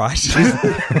 Right. Say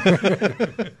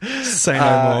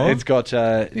no more. It's got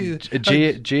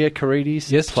Gia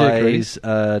Carides plays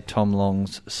Tom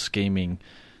Long's scheming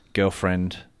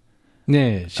girlfriend.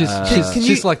 Yeah,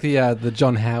 she's like the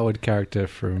John Howard character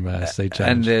from Sea Change.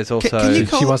 And there's also...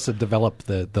 she wants to develop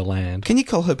the land. Can you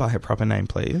call her by her proper name,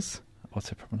 please? What's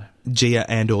her proper name?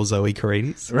 Gia and or Zoe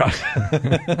Carides. Right.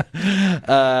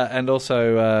 And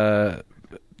also,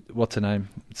 what's her name?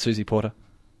 Susie Porter.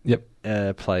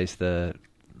 Yep. Plays the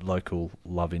local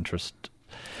love interest,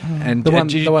 and the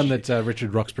one that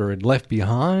Richard Roxburgh had left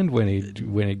behind when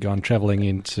he'd gone travelling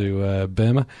into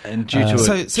Burma. And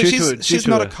she's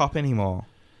not a cop anymore.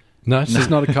 No, she's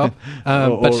not a cop,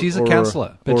 but she's a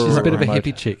counsellor. But she's a bit of a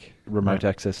hippie chick. Remote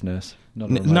access nurse.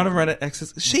 Not a remote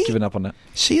access. She's given up on that.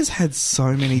 She has had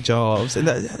so many jobs, and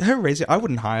her resume, I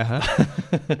wouldn't hire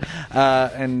her.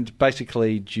 And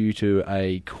basically, due to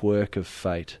a quirk of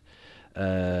fate,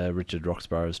 Richard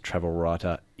Roxburgh's travel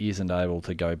writer, isn't able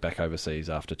to go back overseas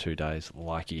after 2 days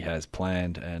like he has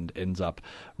planned, and ends up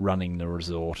running the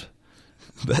resort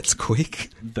That's quick.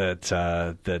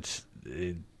 that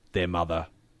their mother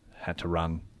had to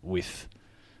run with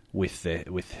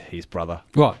his brother.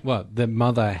 Well, the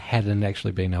mother hadn't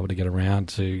actually been able to get around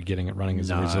to getting it running as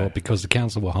a No. resort because the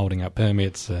council were holding up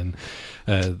permits, and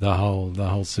the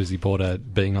whole Susie Porter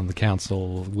being on the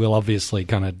council will obviously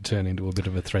kind of turn into a bit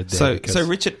of a thread there. So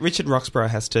Richard Roxburgh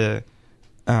has to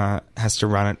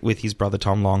run it with his brother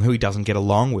Tom Long, who he doesn't get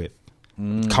along with.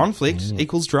 Conflict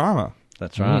equals drama.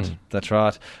 That's right. That's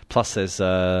right. Plus, there's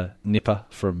Nipper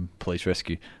from Police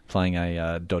Rescue playing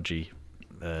a dodgy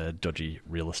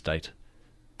real estate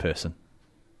person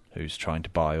who's trying to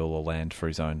buy all the land for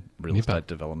his own real Nipper. estate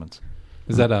developments.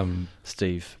 Is that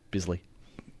Steve Bisley?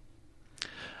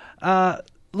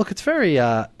 Look, it's very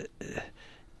dour.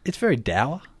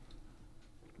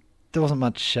 There wasn't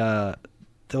much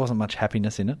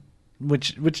happiness in it,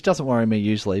 which doesn't worry me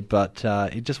usually, but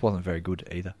it just wasn't very good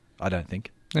either. I don't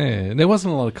think. Yeah, there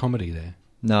wasn't a lot of comedy there.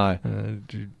 No,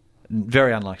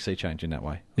 very unlike Sea Change in that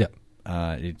way. Yep.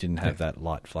 It didn't have that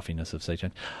light fluffiness of Sea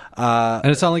Change.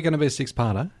 And it's only going to be a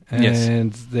 6-parter. And Yes.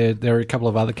 there are a couple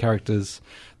of other characters.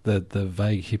 The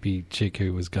vague hippie chick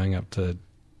who was going up to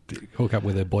hook up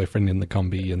with her boyfriend in the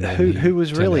combi, and then who was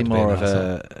turned really out to be more an of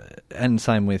arsehole. and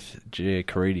same with Gia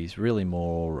Carides, really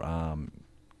more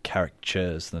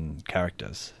caricatures than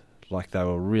characters. Like they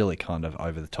were really kind of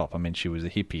over the top. I mean, she was a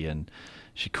hippie, and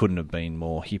she couldn't have been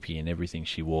more hippie in everything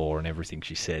she wore and everything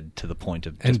she said, to the point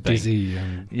of just And being, busy.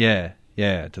 to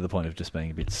the point of just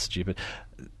being a bit stupid.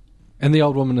 And the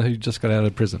old woman who just got out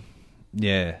of prison.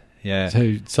 Yeah.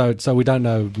 So we don't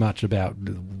know much about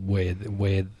where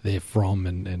they're from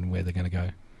and where they're going to go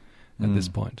at this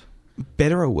point.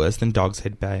 Better or worse than Dog's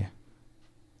Head Bay?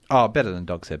 Oh, better than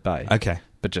Dog's Head Bay. Okay.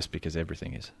 But just because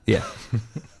everything is. Yeah.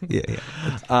 yeah.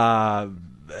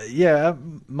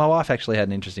 My wife actually had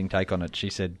an interesting take on it. She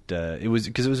said it was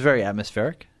because it was very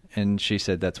atmospheric, and she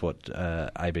said that's what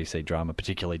ABC drama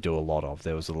particularly do a lot of.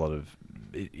 There was a lot of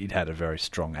it had a very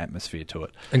strong atmosphere to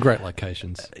it, And great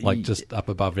locations, like just up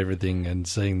above everything and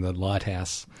seeing the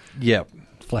lighthouse yeah,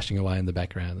 flashing away in the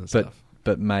background and stuff.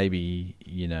 but maybe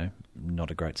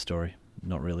not a great story,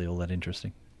 not really all that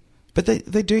interesting. But they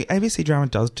do, ABC drama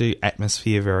does do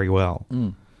atmosphere very well.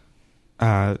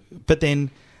 But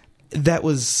then that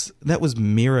was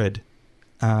mirrored.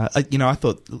 I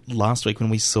thought last week when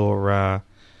we saw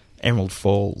Emerald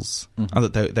Falls, I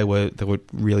thought they were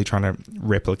really trying to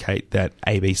replicate that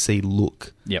ABC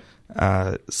look. Yep.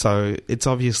 So it's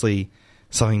obviously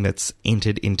something that's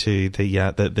entered into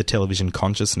the television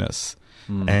consciousness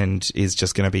and is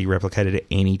just going to be replicated at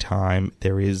any time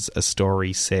there is a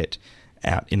story set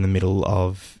out in the middle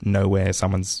of nowhere.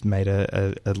 Someone's made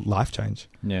a life change.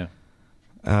 Yeah.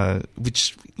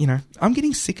 Which, I'm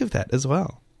getting sick of that as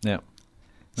well. Yeah.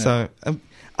 So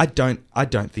I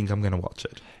don't think I'm going to watch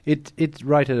it. It's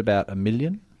rated about 1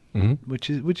 million, which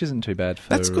isn't too bad for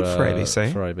That's good for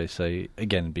ABC. For ABC,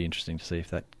 again, it'd be interesting to see if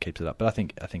that keeps it up. But I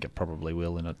think it probably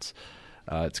will, and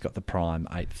it's got the prime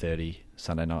 8:30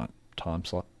 Sunday night time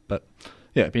slot. But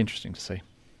yeah, it'd be interesting to see.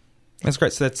 That's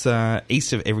great. So that's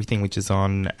East of Everything, which is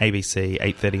on ABC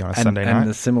 8:30 on a Sunday night. And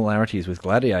the similarities with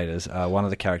Gladiators, one of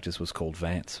the characters was called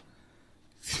Vance.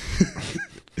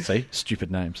 See?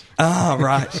 Stupid names. Ah,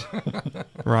 right.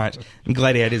 Right. And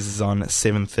Gladiators is on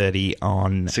 7:30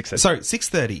 on... 6:30. Sorry,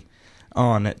 6:30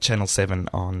 on Channel 7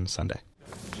 on Sunday.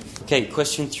 Okay,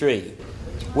 question 3.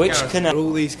 Which canal... Are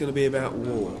all these going to be about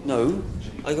war? No.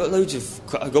 I got loads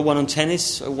of... I got one on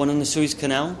tennis, one on the Suez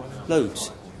Canal.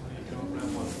 Loads.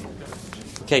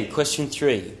 Okay, question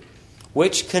 3.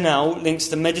 Which canal links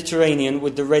the Mediterranean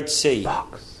with the Red Sea?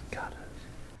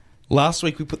 Last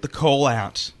week we put the call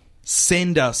out.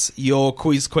 Send us your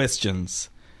quiz questions.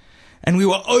 And we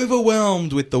were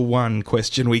overwhelmed with the one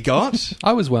question we got.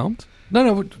 I was whelmed.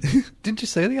 No. Didn't you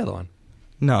see the other one?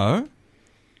 No.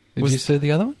 Did you see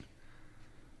the other one?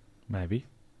 Maybe.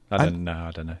 I don't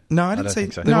know. No, I didn't don't see...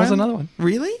 think so. There was another one.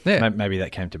 Really? Yeah. Maybe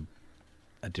that came to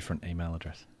a different email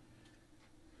address.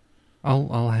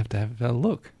 I'll have to have a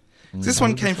look. This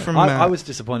one came from... I was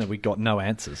disappointed we got no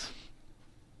answers.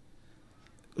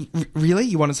 Really?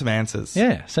 You wanted some answers?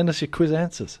 Yeah, send us your quiz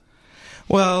answers.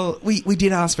 Well, we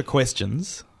did ask for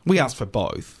questions. We asked for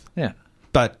both. Yeah.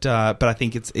 But I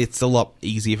think it's a lot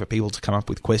easier for people to come up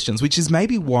with questions, which is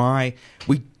maybe why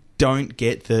we don't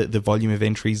get the volume of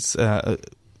entries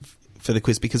for the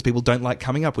quiz, because people don't like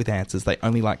coming up with answers. They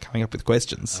only like coming up with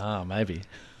questions. Ah, maybe.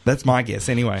 That's my guess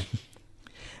anyway.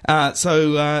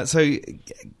 So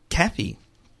Kathy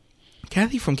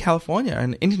Kathy from California,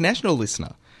 an international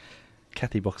listener.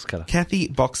 Kathy Boxcutter. Kathy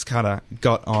Boxcutter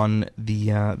got on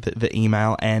the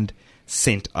email and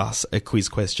sent us a quiz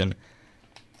question.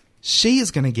 She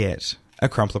is going to get a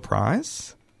Crumpler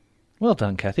Prize. Well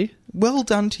done, Kathy. Well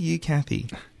done to you, Kathy.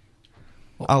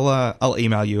 I'll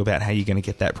email you about how you're going to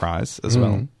get that prize as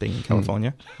well, being in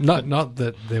California. Not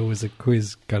that there was a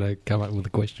quiz going to come up with a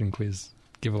question quiz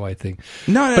giveaway thing.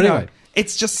 No. Anyway.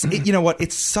 It's just, you know what?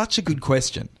 It's such a good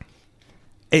question.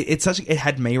 It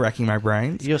had me racking my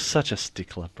brains. You're such a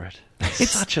stickler, Brett.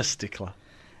 Such a stickler.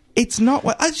 It's not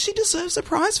what she deserves a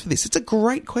prize for this. It's a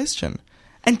great question,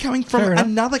 and coming from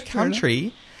another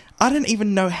country, I don't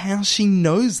even know how she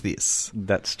knows this.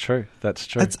 That's true.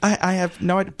 I have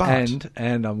no idea. But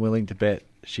and I'm willing to bet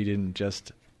she didn't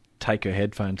just take her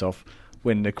headphones off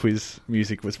when the quiz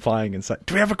music was playing and say,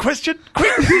 "Do we have a question?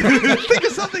 Quick, think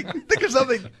of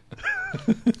something."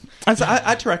 And so I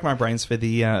had to rack my brains for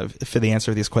the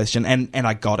answer of this question, and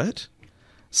I got it.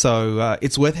 So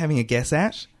it's worth having a guess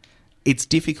at. It's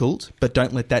difficult, but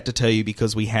don't let that deter you,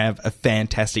 because we have a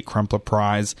fantastic Crumpler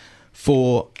Prize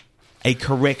for a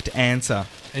correct answer.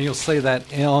 And you'll see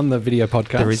that on the video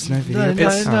podcast. There is no video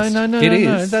podcast. No. It is.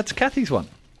 No, that's Kathy's one.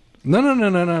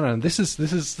 No. This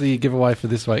is the giveaway for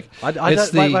this week. Wait.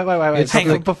 Hang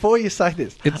on, before you say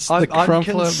this. It's the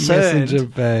Crumpler Messenger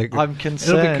bag. I'm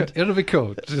concerned. It'll be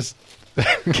cool. Just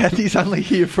Kathy's only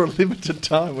here for a limited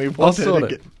time. I'll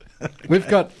sort it. We've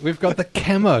got the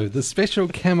camo, the special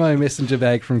camo messenger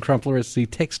bag from Crumpler. It's the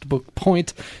textbook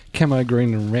point camo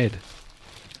green and red.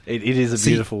 It is a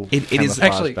beautiful. It is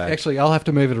bag. Actually, I'll have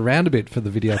to move it around a bit for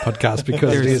the video podcast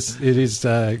because it is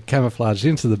camouflaged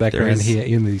into the background here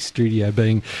in the studio,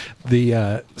 being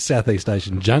the Southeast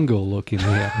Asian jungle look in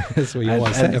here, as we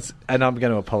always have. And I'm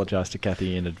going to apologise to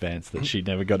Kathy in advance that she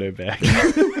never got her bag.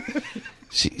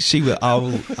 She will.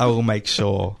 I will make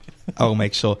sure.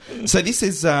 So this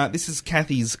is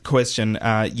Kathy's question.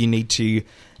 You need to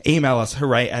email us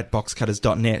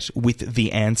hooray@boxcutters.net with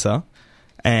the answer,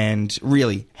 and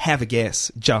really have a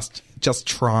guess. Just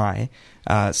try.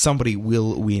 Somebody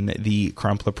will win the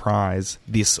Crumpler Prize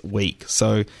this week.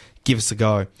 So give us a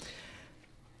go.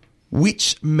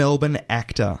 Which Melbourne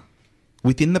actor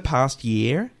within the past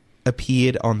year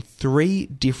appeared on 3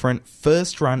 different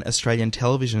first-run Australian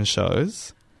television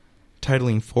shows,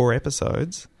 totaling 4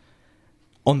 episodes,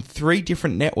 on 3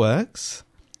 different networks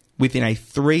within a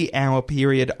 3-hour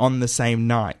period on the same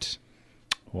night?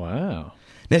 Wow.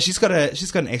 Now she's got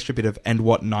an extra bit of, and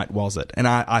what night was it? And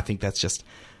I think that's just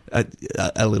a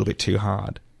little bit too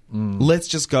hard. Let's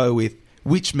just go with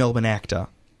which Melbourne actor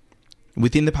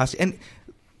within the past, and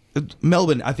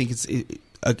Melbourne, I think it's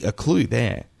a clue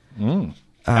there.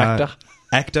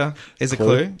 Actor is a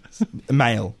clue.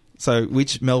 Male. So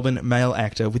which Melbourne male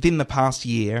actor within the past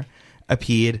year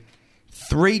appeared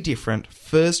 3 different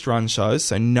first-run shows,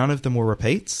 so none of them were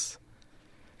repeats,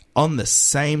 on the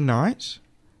same night.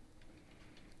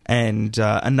 And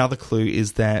another clue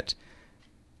is that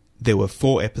there were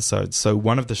 4 episodes, so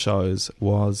one of the shows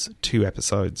was 2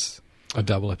 episodes. A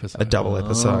double episode.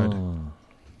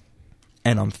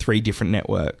 And on 3 different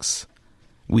networks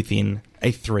within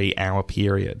a 3-hour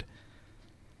period.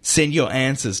 Send your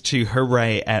answers to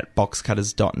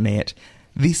hooray@boxcutters.net.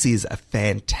 This is a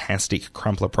fantastic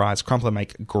Crumpler Prize. Crumpler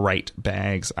make great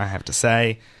bags, I have to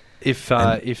say. If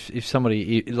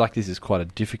somebody, like, this is quite a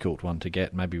difficult one to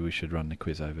get, maybe we should run the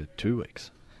quiz over 2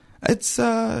 weeks. It's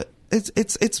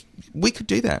we could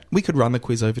do that. We could run the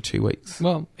quiz over 2 weeks.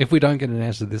 Well, if we don't get an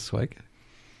answer this week,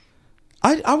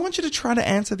 I want you to try to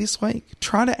answer this week.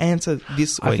 Try to answer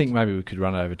this week. I think maybe we could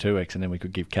run it over 2 weeks, and then we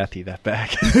could give Kathy that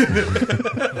bag.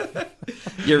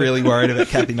 You're really worried about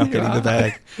Kathy not getting the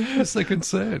bag. I'm so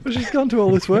concerned. But she's gone to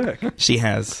all this work. She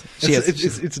has.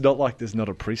 It's not like there's not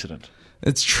a precedent.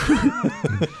 It's true.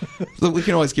 Look, we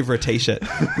can always give her a T-shirt.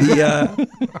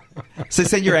 So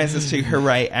send your answers to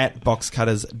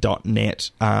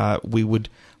hooray@boxcutters.net. We would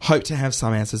hope to have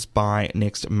some answers by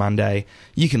next Monday.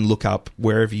 You can look up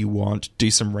wherever you want,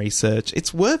 do some research.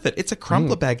 It's worth it. It's a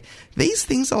Crumpler bag. These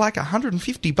things are like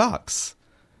 $150.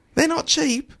 They're not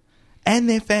cheap, and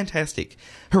they're fantastic.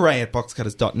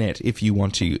 Hooray@boxcutters.net if you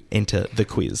want to enter the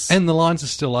quiz. And the lines are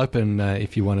still open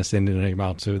if you want to send in an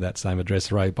email to that same address,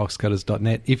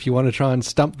 hooray@boxcutters.net, if you want to try and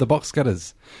stump the box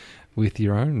cutters with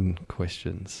your own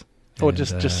questions. Or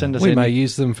just send us We may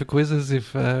use them for quizzes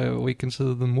if we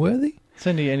consider them worthy.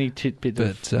 Send you any tidbit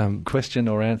of question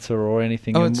or answer or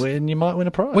anything, and you might win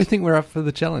a prize. We think we're up for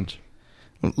the challenge.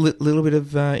 Little bit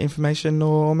of information,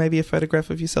 or maybe a photograph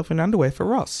of yourself in underwear for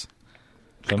Ross.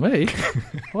 For me?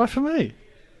 Why for me?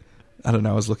 I don't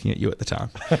know. I was looking at you at the time.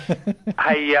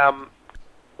 Hey,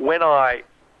 when I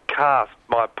cast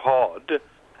my pod,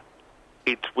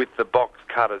 it's with the box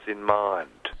cutters in mind.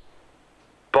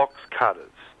 Box cutters.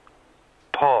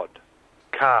 Pod.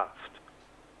 Cast.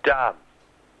 Done.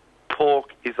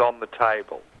 Pork is on the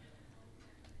table.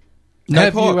 No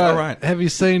have pork, you, all right. Have you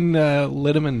seen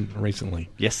Letterman recently?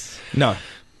 Yes. No.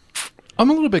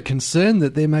 I'm a little bit concerned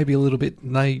that they are maybe a little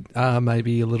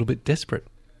bit desperate.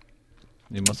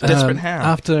 You must Desperate how?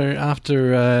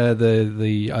 After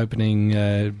the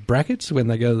opening brackets, when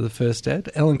they go to the first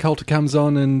ad, Ellen Coulter comes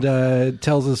on and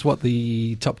tells us what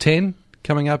the top 10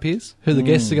 coming up is, who the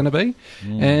guests are going to be,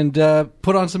 and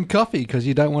put on some coffee because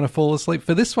you don't want to fall asleep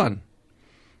for this one.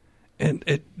 And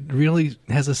it really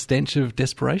has a stench of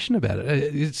desperation about it.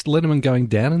 Is Letterman going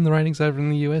down in the ratings over in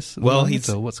the US? Well,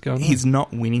 what's going on? He's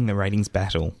not winning the ratings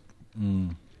battle.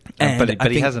 but I he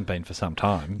think- hasn't been for some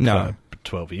time. No. For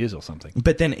 12 years or something.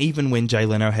 But then even when Jay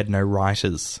Leno had no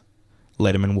writers,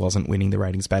 Letterman wasn't winning the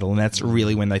ratings battle, and that's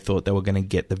really when they thought they were going to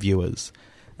get the viewers.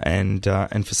 And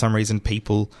for some reason,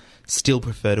 people still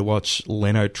prefer to watch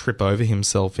Leno trip over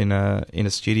himself in a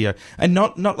studio, and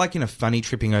not like in a funny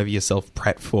tripping over yourself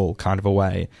pratfall kind of a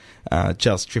way,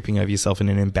 just tripping over yourself in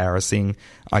an embarrassing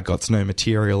I got no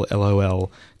material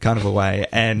LOL kind of a way,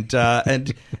 and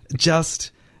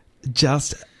just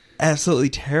absolutely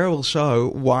terrible show.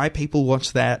 Why people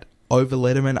watch that over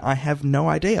Letterman, I have no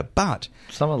idea. But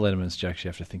Some of Letterman's jokes you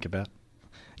have to think about.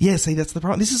 yeah, see, that's the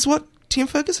problem. This is what Tim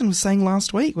Ferguson was saying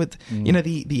last week with,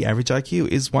 the average IQ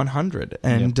is 100,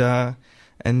 and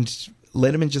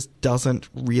Letterman just doesn't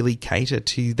really cater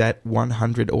to that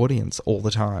 100 audience all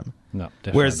the time. No,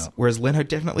 definitely not. Whereas Leno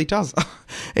definitely does.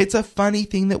 It's a funny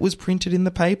thing that was printed in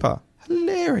the paper.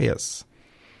 Hilarious.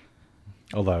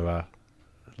 Although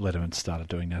Letterman started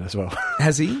doing that as well.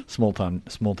 Has he? Small town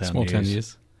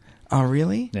news. Oh,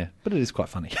 really? Yeah, but it is quite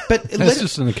funny. But That's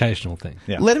just an occasional thing.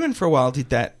 Yeah. Letterman for a while did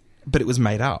that, but it was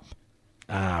made up.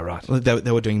 Ah, right.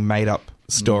 They were doing made up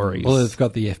stories. Well, they've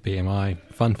got the FBMI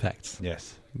fun facts.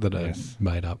 Yes. That are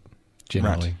made up,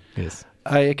 generally. Right. Yes.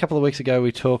 A couple of weeks ago,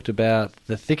 we talked about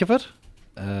The Thick of It,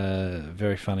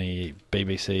 very funny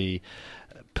BBC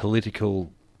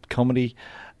political comedy.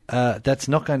 That's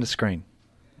not going to screen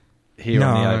here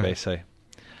on the ABC.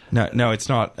 No, it's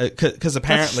not. Because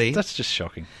apparently... That's just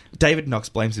shocking. David Knox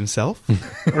blames himself.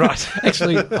 Right.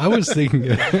 Actually, I was thinking...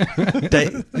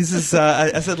 This is...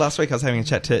 I said last week I was having a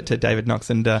chat to David Knox,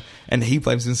 and he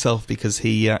blames himself because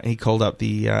he called up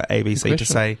the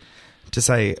ABC to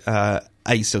say,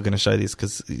 are you still going to show this?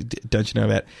 Because don't you know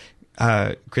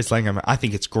about Chris Langham? I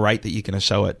think it's great that you're going to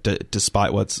show it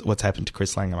despite what's happened to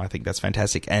Chris Langham. I think that's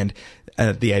fantastic. And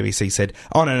the ABC said,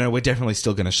 oh, no, we're definitely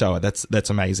still going to show it. That's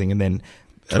amazing. And then...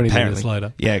 20 apparently, minutes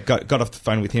later. Yeah, got off the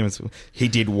phone with him and he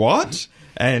did what?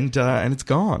 And it's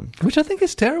gone. Which I think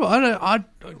is terrible.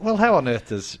 Well, how on earth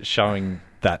does showing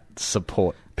that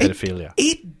support pedophilia?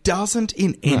 It doesn't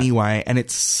in any way, and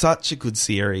it's such a good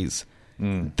series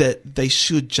that they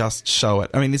should just show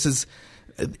it. I mean, this is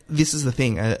the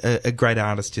thing. A great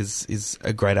artist is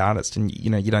a great artist, and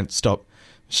you don't stop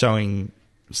showing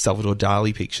Salvador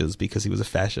Dali pictures because he was a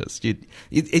fascist.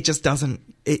 It just doesn't.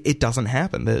 It doesn't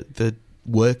happen. The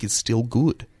work is still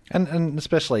good. And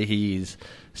especially he is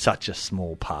such a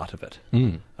small part of it. I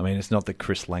mean, it's not the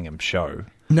Chris Langham show.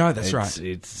 No, that's right.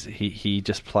 He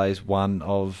just plays one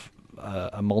of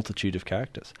a multitude of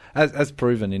characters, as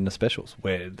proven in the specials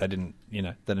where they didn't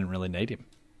really need him.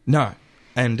 No,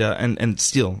 and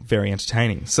still very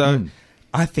entertaining. So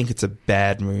I think it's a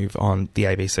bad move on the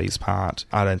ABC's part.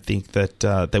 I don't think that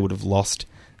they would have lost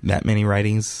that many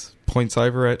ratings points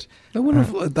over it. They wouldn't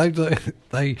have.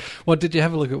 They. Well, did you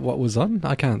have a look at what was on?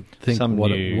 I can't think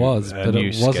it was, but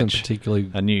it wasn't particularly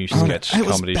a new sketch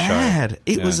comedy show. It was bad.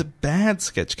 It was a bad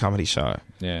sketch comedy show.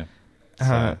 Yeah,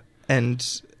 and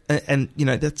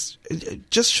that's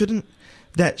just shouldn't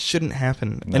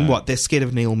happen. No. And what, they're scared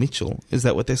of Neil Mitchell? Is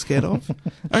that what they're scared of?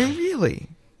 I mean, really,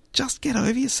 just get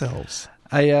over yourselves.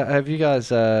 Hey, have you guys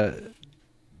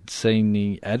seen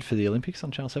the ad for the Olympics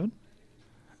on Channel 7?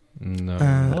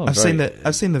 No, I've seen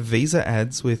the Visa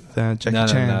ads with Jackie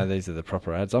Chan. No, these are the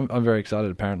proper ads. I'm very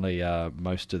excited. Apparently,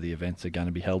 most of the events are going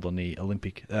to be held on the on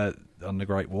the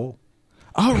Great Wall.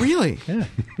 Oh, really? Yeah.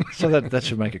 So that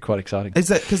should make it quite exciting. Is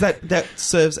that because that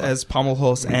serves as pommel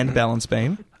horse and balance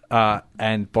beam?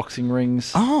 And boxing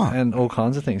rings, Oh. and all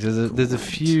kinds of things. There's a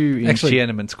few in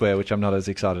Tiananmen Square which I'm not as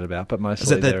excited about, but mostly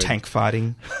Is it the tank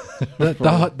fighting?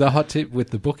 The hot tip with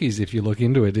the bookies, if you look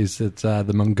into it, is that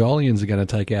the Mongolians are going to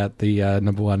take out the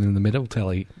number one in the medal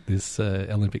tally this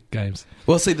Olympic Games.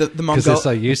 Well, see, the because they're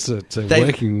so used to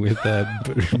working with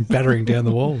battering down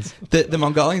the walls. The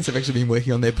Mongolians have actually been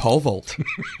working on their pole vault.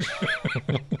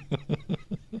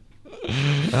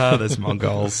 Oh, those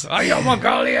Mongols. Oh, you're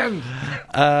Mongolian!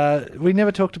 We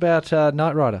never talked about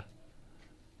Knight Rider.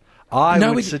 I No,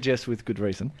 would we- suggest with good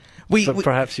reason. We- but we-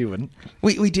 perhaps you wouldn't.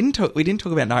 We didn't talk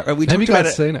about Knight Rider. We Have you talked about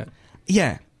guys it. seen it?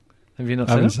 Yeah. Have you not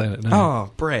I seen haven't it? seen it, no.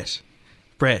 Oh,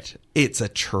 Brett, it's a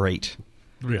treat.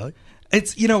 Really?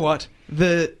 It's, you know what,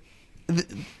 it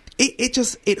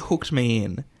hooked me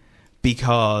in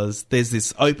because there's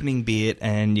this opening bit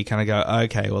and you kind of go,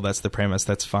 okay, well that's the premise,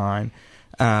 that's fine,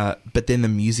 but then the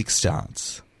music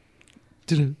starts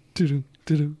and you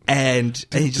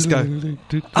just go,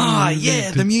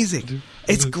 yeah, the music,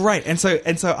 it's great. And so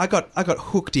I got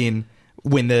hooked in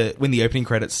when the opening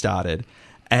credits started.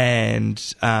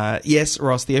 And yes,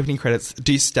 Ross, the opening credits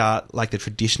do start like the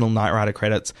traditional Knight Rider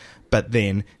credits, but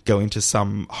then go into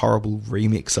some horrible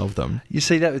remix of them. You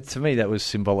see, that to me, that was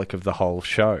symbolic of the whole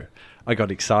show. I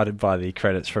got excited by the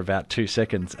credits for about 2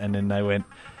 seconds, and then they went,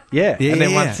 yeah. And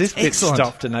then once this bit Excellent.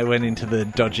 stopped and they went into the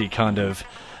dodgy kind of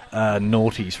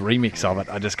noughties remix of it,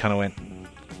 I just kind of went,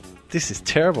 this is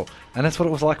terrible. And that's what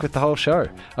it was like with the whole show.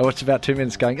 I watched about 2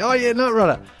 minutes going, oh yeah, Knight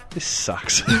Rider, this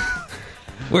sucks.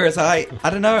 Whereas I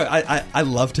don't know, I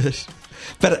loved it,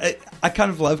 but I kind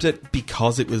of loved it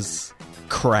because it was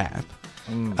crap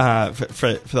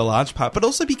for the large part, but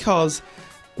also because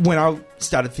when I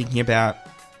started thinking about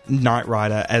Knight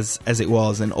Rider as it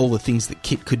was and all the things that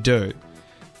Kit could do,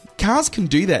 cars can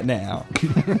do that now.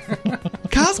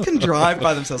 Cars can drive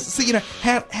by themselves. So, you know,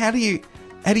 how do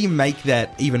you make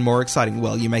that even more exciting?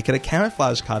 Well, you make it a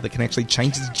camouflage car that can actually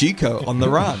change its Duco on the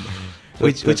run.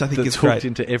 Which I think is hooked great.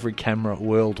 into every camera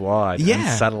worldwide and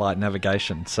Yeah. satellite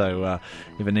navigation. So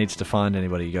if it needs to find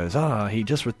anybody who goes, he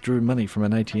just withdrew money from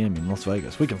an ATM in Las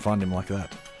Vegas, we can find him like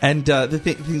that. And the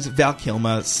thing is, Val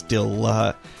Kilmer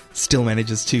still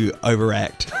manages to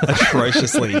overact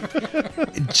atrociously,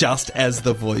 just as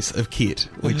the voice of Kit,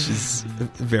 which is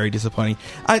very disappointing.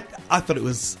 I thought it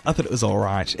was all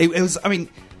right. It was. I mean,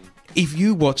 if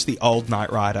you watch the old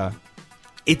Knight Rider,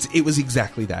 it was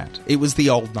exactly that. It was the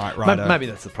old Knight Rider. Maybe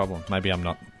that's the problem. Maybe I'm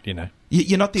not,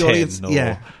 You're not the 10 audience. or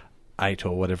Yeah. 8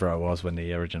 or whatever I was when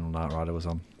the original Knight Rider was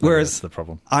on. Maybe Whereas that's the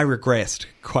problem. I regressed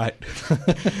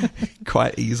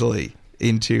quite easily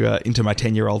into my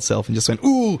 10-year-old self and just went,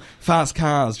 ooh, fast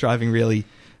cars driving really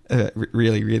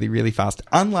fast.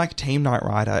 Unlike Team Knight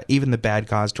Rider, even the bad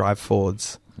guys drive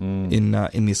Fords in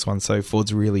this one. So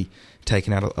Ford's really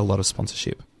taken out a lot of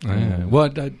sponsorship.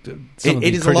 Well, some of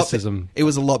the criticism... It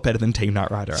was a lot better than Team Knight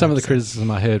Rider. Some of the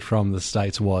criticism I heard from the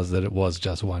States was that it was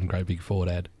just one great big Ford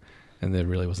ad, and there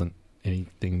really wasn't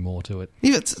anything more to it.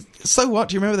 Yeah, so what?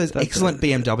 Do you remember those excellent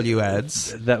BMW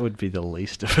ads? That would be the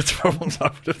least of its problems, I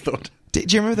would have thought. Do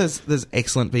you remember those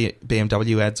excellent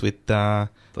BMW ads with... That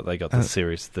they got the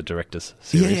series, the director's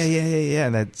series. Yeah.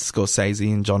 And that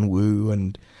Scorsese and John Woo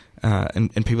and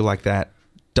people like that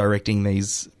directing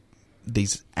these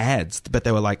ads, but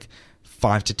they were like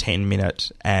 5 to 10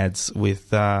 minute ads with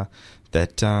that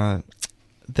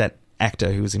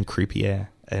actor who was in Croupier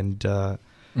and Clive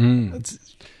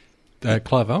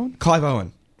Owen? Clive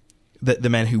Owen, the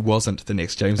man who wasn't the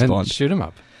next James And Bond. Shoot 'em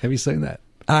Up. Have you seen that?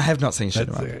 I have not seen Shoot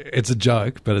 'em Up. It's a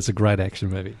joke, but it's a great action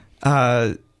movie.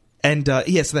 So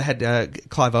they had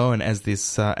Clive Owen as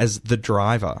this as the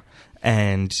driver,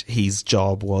 and his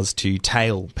job was to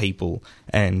tail people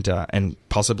and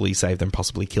possibly save them,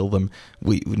 possibly kill them.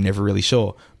 We were never really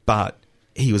sure, but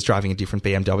he was driving a different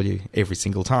BMW every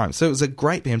single time. So it was a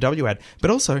great BMW ad,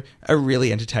 but also a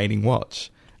really entertaining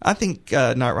watch. I think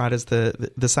Knight Rider's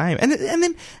the same,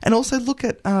 and also look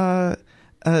at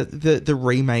the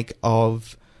remake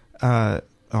of.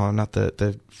 Not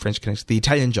the French Connection, the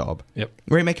Italian Job. Yep.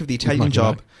 Remake of the Italian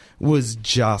Job was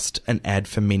just an ad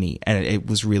for Mini, and it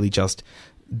was really just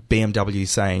BMW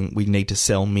saying, we need to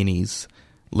sell Minis,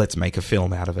 let's make a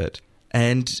film out of it.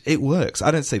 And it works.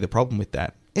 I don't see the problem with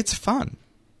that. It's fun.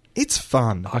 It's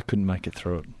fun. I couldn't make it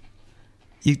through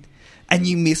it.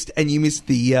 You missed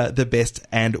the best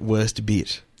and worst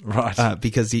bit. Right.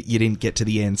 Because you didn't get to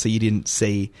the end, so you didn't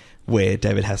see where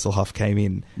David Hasselhoff came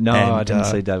in. No, I didn't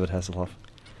see David Hasselhoff.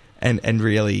 And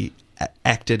really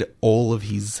acted all of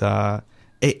his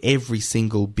every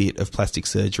single bit of plastic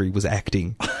surgery was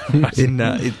acting in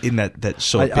that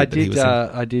short bit that he was in.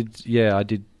 I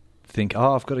did think,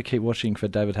 I've got to keep watching for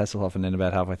David Hasselhoff, and then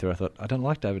about halfway through I thought, I don't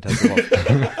like David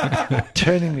Hasselhoff.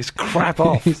 Turning this crap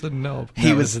off. He's a knob.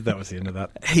 That was the end of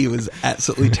that. He was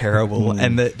absolutely terrible,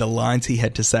 and the lines he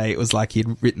had to say, it was like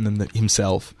he'd written them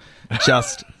himself.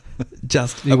 Just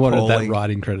he wanted that appalling.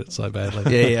 writing credit so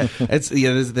badly. Yeah.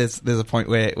 There's a point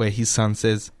where his son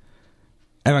says,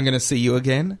 "Am I going to see you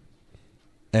again?"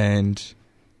 And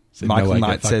So Michael no way,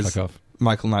 Knight fuck says, off.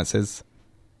 "Michael Knight says,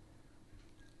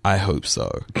 I hope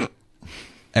so.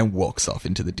 And walks off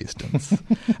into the distance.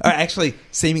 Or actually,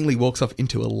 seemingly walks off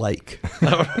into a lake.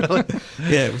 Oh, really?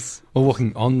 Yeah, it was... Or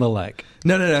walking on the lake.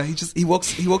 No. He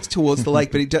walks towards the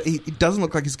lake, but it doesn't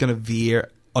look like he's going to veer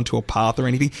onto a path or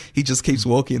anything. He just keeps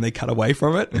walking and they cut away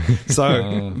from it.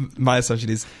 So my assumption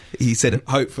is he said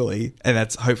hopefully, and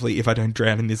that's hopefully if I don't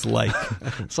drown in this lake.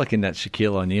 It's like in that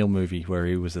Shaquille O'Neal movie where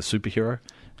he was a superhero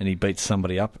and he beats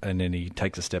somebody up and then he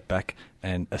takes a step back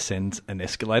and ascends an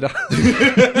escalator.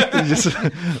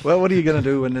 Well, what are you going to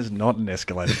do when there's not an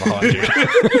escalator behind you?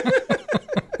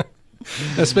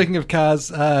 Now, speaking of cars,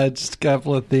 just a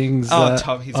couple of things.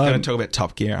 He's going to talk about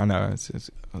Top Gear. I know. It's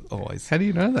always. How do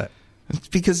you know that? It's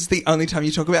because it's the only time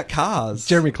you talk about cars.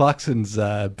 Jeremy Clarkson's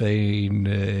had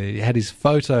his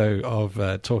photo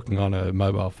of talking on a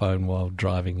mobile phone while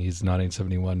driving his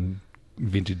 1971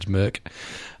 vintage Merc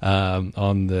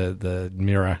on the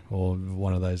Mirror or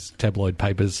one of those tabloid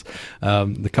papers.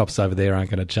 The cops over there aren't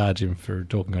going to charge him for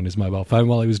talking on his mobile phone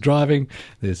while he was driving.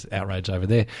 There's outrage over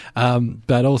there.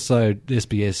 But also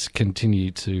SBS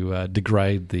continue to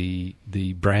degrade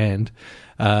the brand.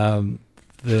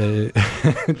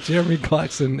 Jeremy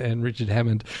Clarkson and Richard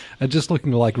Hammond are just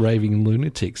looking like raving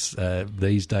lunatics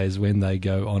these days when they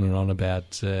go on and on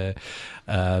about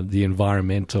the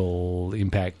environmental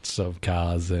impacts of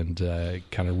cars and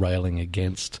kind of railing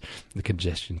against the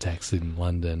congestion tax in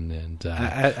London and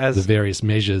the various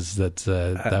measures that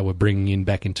they were bringing in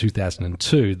back in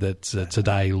 2002 that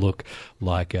today look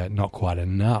like not quite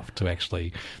enough to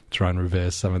actually try and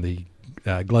reverse some of the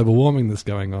global warming that's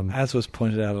going on. As was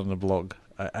pointed out on the blog,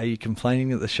 are you complaining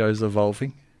that the show's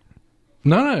evolving?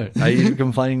 No. Are you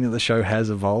complaining that the show has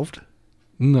evolved?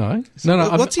 No.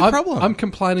 What's your problem? I'm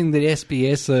complaining that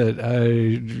SBS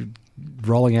are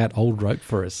rolling out old rope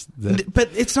for us. But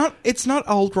it's not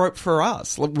old rope for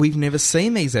us. Look, we've never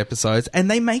seen these episodes, and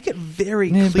they make it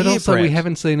very clear. But also, Brett. we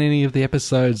haven't seen any of the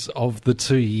episodes of the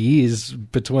 2 years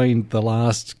between the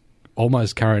last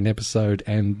almost current episode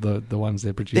and the ones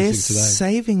they're producing They're today.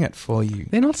 saving it for you.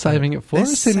 They're not saving it for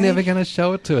us. They're never going to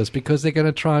show it to us because they're going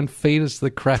to try and feed us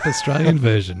the crap Australian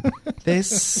version. They're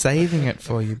saving it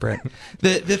for you, Brett.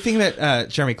 The thing about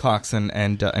Jeremy Clarkson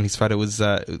and his photo was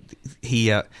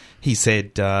he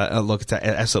said, look, it's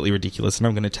absolutely ridiculous, and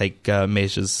I'm going to take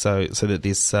measures so that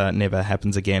this never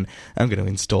happens again. I'm going to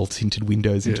install tinted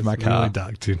windows into my car. Really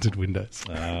dark tinted windows.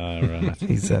 Right.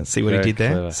 He's see what he did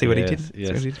there? Clever. See what he did? Yes.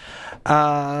 See what he did?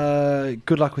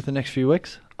 Good luck with the next few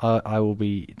weeks. I will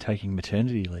be taking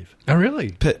maternity leave. Oh,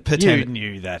 really? You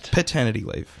knew that. Paternity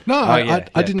leave. No, I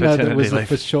didn't know that was a leave.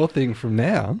 for sure thing from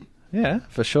now. Yeah,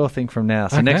 for sure thing from now.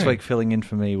 So next week filling in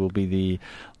for me will be the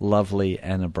lovely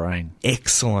Anna Brain.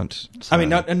 Excellent. So, I mean,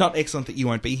 not excellent that you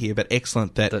won't be here, but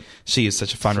excellent that she is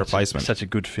such a fun replacement. Such a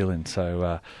good fill-in.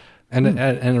 So, and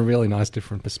a really nice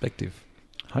different perspective.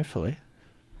 Hopefully.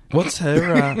 What's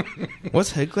her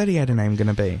gladiator name going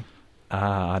to be?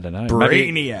 I don't know.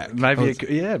 Brainiac. Maybe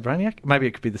Brainiac. Maybe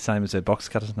it could be the same as her box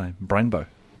cutter's name, Brainbow.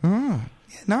 Oh,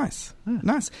 yeah, nice.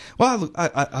 Well,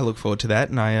 I look forward to that,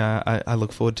 and I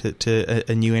look forward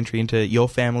to a new entry into your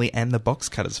family and the Box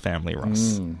Cutters family,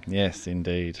 Ross. Yes,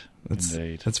 indeed.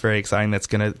 That's very exciting. That's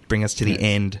going to bring us to the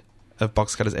end of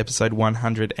Box Cutters episode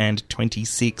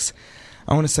 126.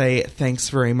 I want to say thanks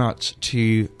very much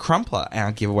to Crumpler,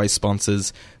 our giveaway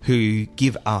sponsors, who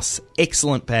give us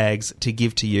excellent bags to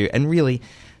give to you, and really,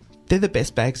 they're the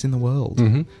best bags in the world.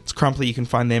 Mm-hmm. It's Crumpler. You can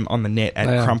find them on the net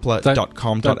at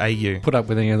crumpler.com.au. Don't put up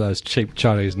with any of those cheap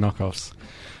Chinese knockoffs.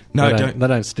 No, they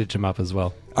don't stitch them up as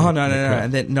well. Oh, no.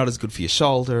 And they're not as good for your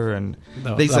shoulder. And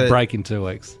they'll break in 2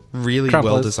 weeks. Really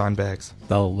well-designed bags.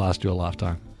 They'll last you a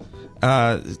lifetime.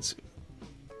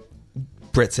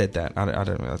 Brett said that. I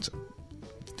don't know.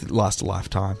 Last a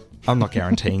lifetime. I'm not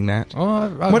guaranteeing that.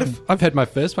 I've had my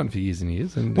first one for years and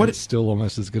years, and it's still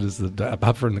almost as good as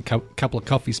apart from the couple of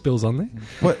coffee spills on there.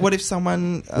 What if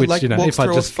someone walks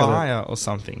through a fire or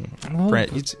something?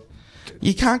 Brett,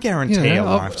 you can't guarantee a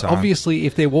lifetime. Obviously,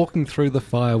 if they're walking through the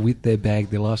fire with their bag,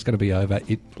 their life's going to be over.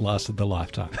 It lasted the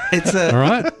lifetime. All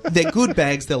right? They're good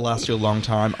bags. They'll last you a long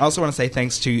time. I also want to say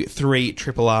thanks to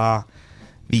 3RRR.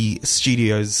 The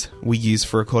studios we use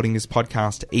for recording this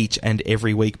podcast each and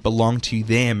every week belong to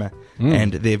them,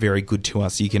 and they're very good to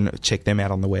us. You can check them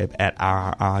out on the web at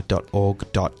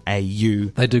rrr.org.au.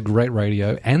 They do great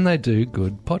radio, and they do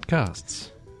good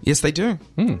podcasts. Yes, they do.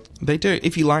 They do.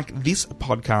 If you like this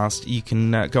podcast, you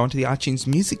can go onto the iTunes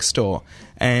Music Store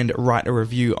and write a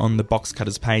review on the Box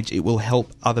Cutters page. It will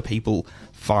help other people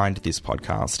find this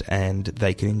podcast, and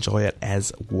they can enjoy it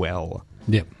as well.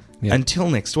 Yep. Until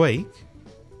next week,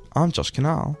 I'm Josh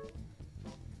Canal.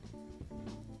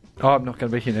 Oh, I'm not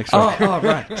going to be here next week. Oh,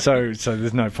 right. So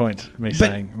there's no point me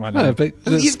saying my name. No, but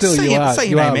You still say you it- are. say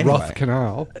You your are name Roth anyway.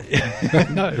 Canal.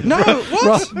 No, what?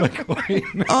 Ross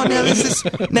McQueen. Oh, now this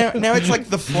is now it's like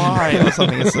The Fly or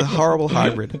something. It's a horrible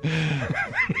hybrid.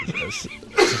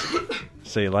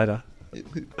 See you later.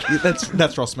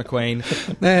 That's Ross McQueen.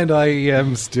 And I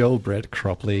am still Brett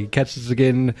Cropley. Catch us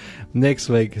again next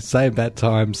week. Same bat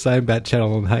time, same bat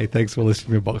channel. And hey, thanks for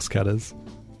listening to Box Cutters.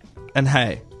 And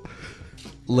hey,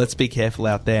 let's be careful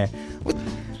out there. What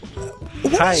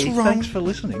is wrong? Thanks for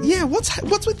listening. Yeah, what's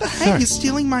with the hay? Sorry. You're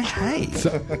stealing my hay.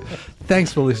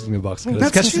 Thanks for listening to Box Cutters.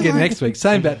 That's Catch us too again late. next week.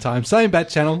 Same bat time, same bat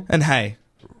channel. And hey,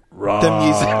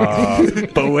 the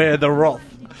music. Beware the Roth.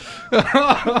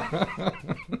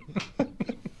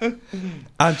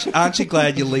 Aren't you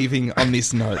glad you're leaving on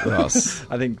this note, Ross?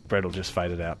 I think Brett will just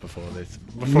fade it out before this.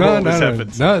 No, all this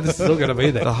happens. no, this is all going to be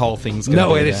there. The whole thing's gonna No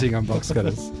be there. editing on Box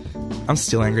Cutters. I'm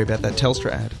still angry about that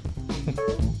Telstra ad.